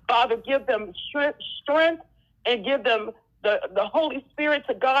monitored. Father, give them strength and give them the Holy Spirit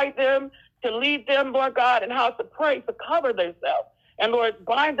to guide them, to lead them, Lord God, and how to pray, to cover themselves. And Lord,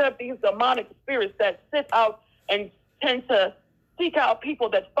 bind up these demonic spirits that sit out and tend to seek out people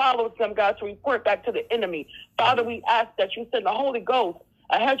that follow them, God, to report back to the enemy. Father, we ask that you send the Holy Ghost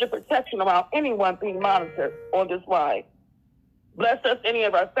a hedge of protection around anyone being monitored on this line. Bless us, any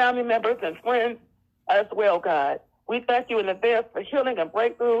of our family members and friends as well, God. We thank you in advance for healing and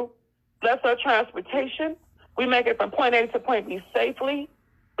breakthrough. Bless our transportation. We make it from point A to point B safely.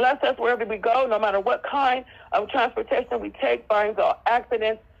 Bless us wherever we go, no matter what kind of transportation we take. Bind all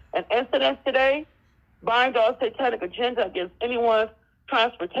accidents and incidents today. Bind all satanic agenda against anyone's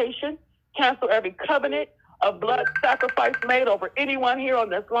transportation. Cancel every covenant of blood sacrifice made over anyone here on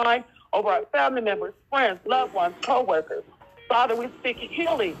this line, over our family members, friends, loved ones, co-workers. Father, we speak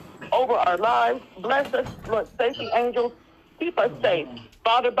healing over our lives. Bless us, Lord, safety angels. Keep us safe.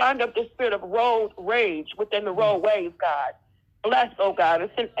 Father, bind up the spirit of road rage within the roadways, God. Bless, oh God,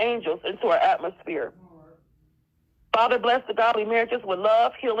 and send angels into our atmosphere. Father, bless the godly marriages with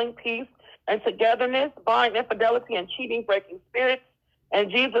love, healing, peace, and togetherness. Bind infidelity and cheating, breaking spirits.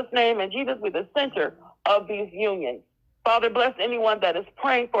 In Jesus' name, and Jesus be the center of these unions. Father, bless anyone that is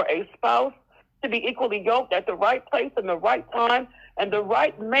praying for a spouse to be equally yoked at the right place and the right time and the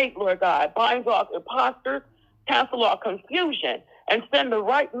right mate, Lord God. Bind off imposters, cancel all confusion, and send the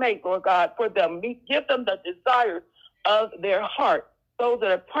right mate, Lord God, for them. Give them the desires of their heart, those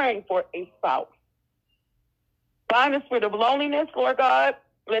that are praying for a spouse. Bind the spirit of loneliness, Lord God.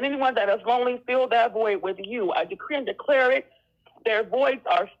 Let anyone that is lonely fill that void with you. I decree and declare it. Their voids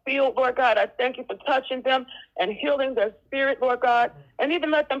are filled, Lord God. I thank you for touching them and healing their spirit, Lord God. And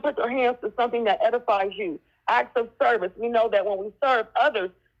even let them put their hands to something that edifies you. Acts of service. We know that when we serve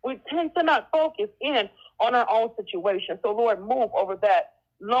others, we tend to not focus in on our own situation. So, Lord, move over that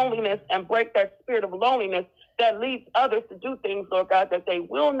loneliness and break that spirit of loneliness that leads others to do things, Lord God, that they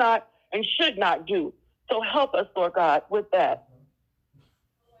will not and should not do. So help us, Lord God, with that.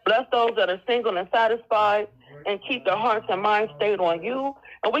 Bless those that are single and satisfied and keep their hearts and minds stayed on you.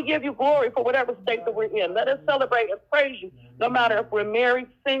 And we give you glory for whatever state that we're in. Let us celebrate and praise you, no matter if we're married,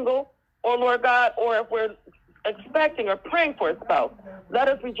 single, or, Lord God, or if we're expecting or praying for a spouse. Let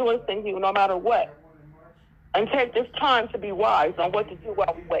us rejoice in you no matter what. And take this time to be wise on what to do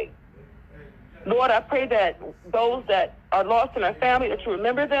while we wait. Lord, I pray that those that are lost in our family, that you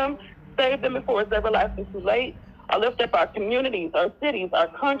remember them, save them before it's everlasting too late. I lift up our communities, our cities, our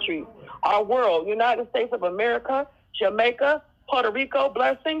countries, our world, United States of America, Jamaica, Puerto Rico,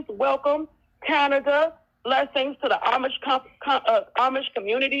 blessings, welcome, Canada, blessings to the Amish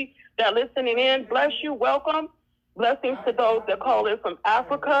community that listening in, bless you, welcome, blessings to those that call in from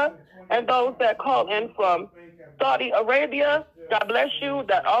Africa and those that call in from Saudi Arabia. God bless you,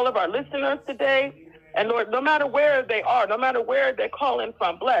 that all of our listeners today, and Lord, no matter where they are, no matter where they're calling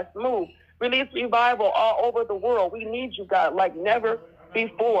from, bless, move, release revival all over the world. We need you, God, like never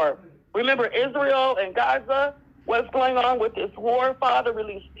before. Remember Israel and Gaza, what's going on with this war. Father,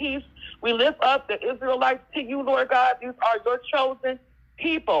 release peace. We lift up the Israelites to you, Lord God. These are your chosen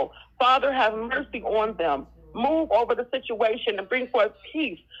people. Father, have mercy on them. Move over the situation and bring forth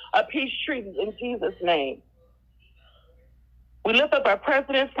peace, a peace treaty in Jesus' name. We lift up our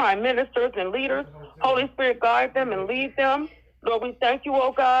presidents, prime ministers, and leaders. Holy Spirit, guide them and lead them. Lord, we thank you,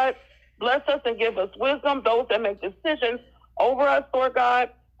 oh God. Bless us and give us wisdom. Those that make decisions over us, Lord God,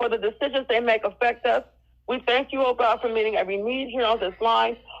 for the decisions they make affect us. We thank you, oh God, for meeting every need here on this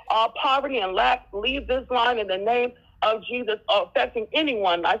line. All poverty and lack, leave this line in the name of Jesus, affecting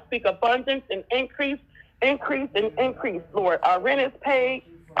anyone. I speak abundance and increase, increase and increase, Lord. Our rent is paid.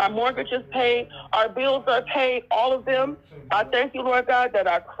 Our mortgage is paid. Our bills are paid, all of them. I thank you, Lord God, that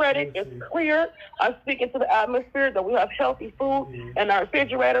our credit is clear. I speak into the atmosphere that we have healthy food and our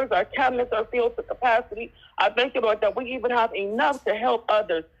refrigerators, our cabinets are filled to capacity. I thank you, Lord, that we even have enough to help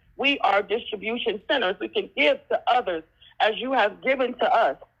others. We are distribution centers. We can give to others as you have given to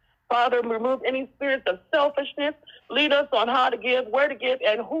us. Father, remove any spirits of selfishness. Lead us on how to give, where to give,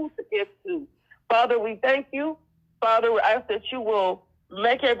 and who to give to. Father, we thank you. Father, we ask that you will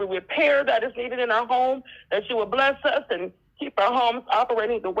make every repair that is needed in our home, that you will bless us and keep our homes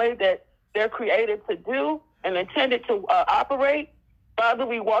operating the way that they're created to do and intended to operate. Father,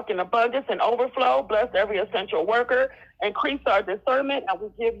 we walk in abundance and overflow. Bless every essential worker. Increase our discernment, and we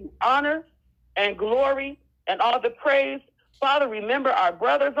give you honor and glory and all the praise. Father, remember our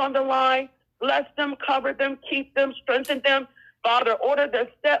brothers on the line. Bless them, cover them, keep them, strengthen them. Father, order their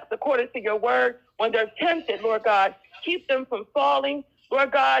steps according to your word. When they're tempted, Lord God, keep them from falling,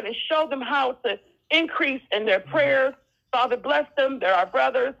 Lord God, and show them how to increase in their prayers. Father, bless them. They're our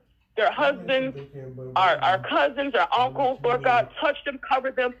brothers, their husbands, our cousins, our uncles. Lord God, touch them,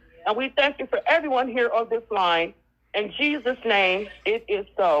 cover them. And we thank you for everyone here on this line. In Jesus' name, it is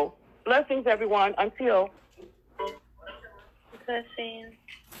so. Blessings, everyone. Until. Blessings.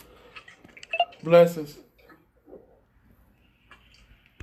 Blessings.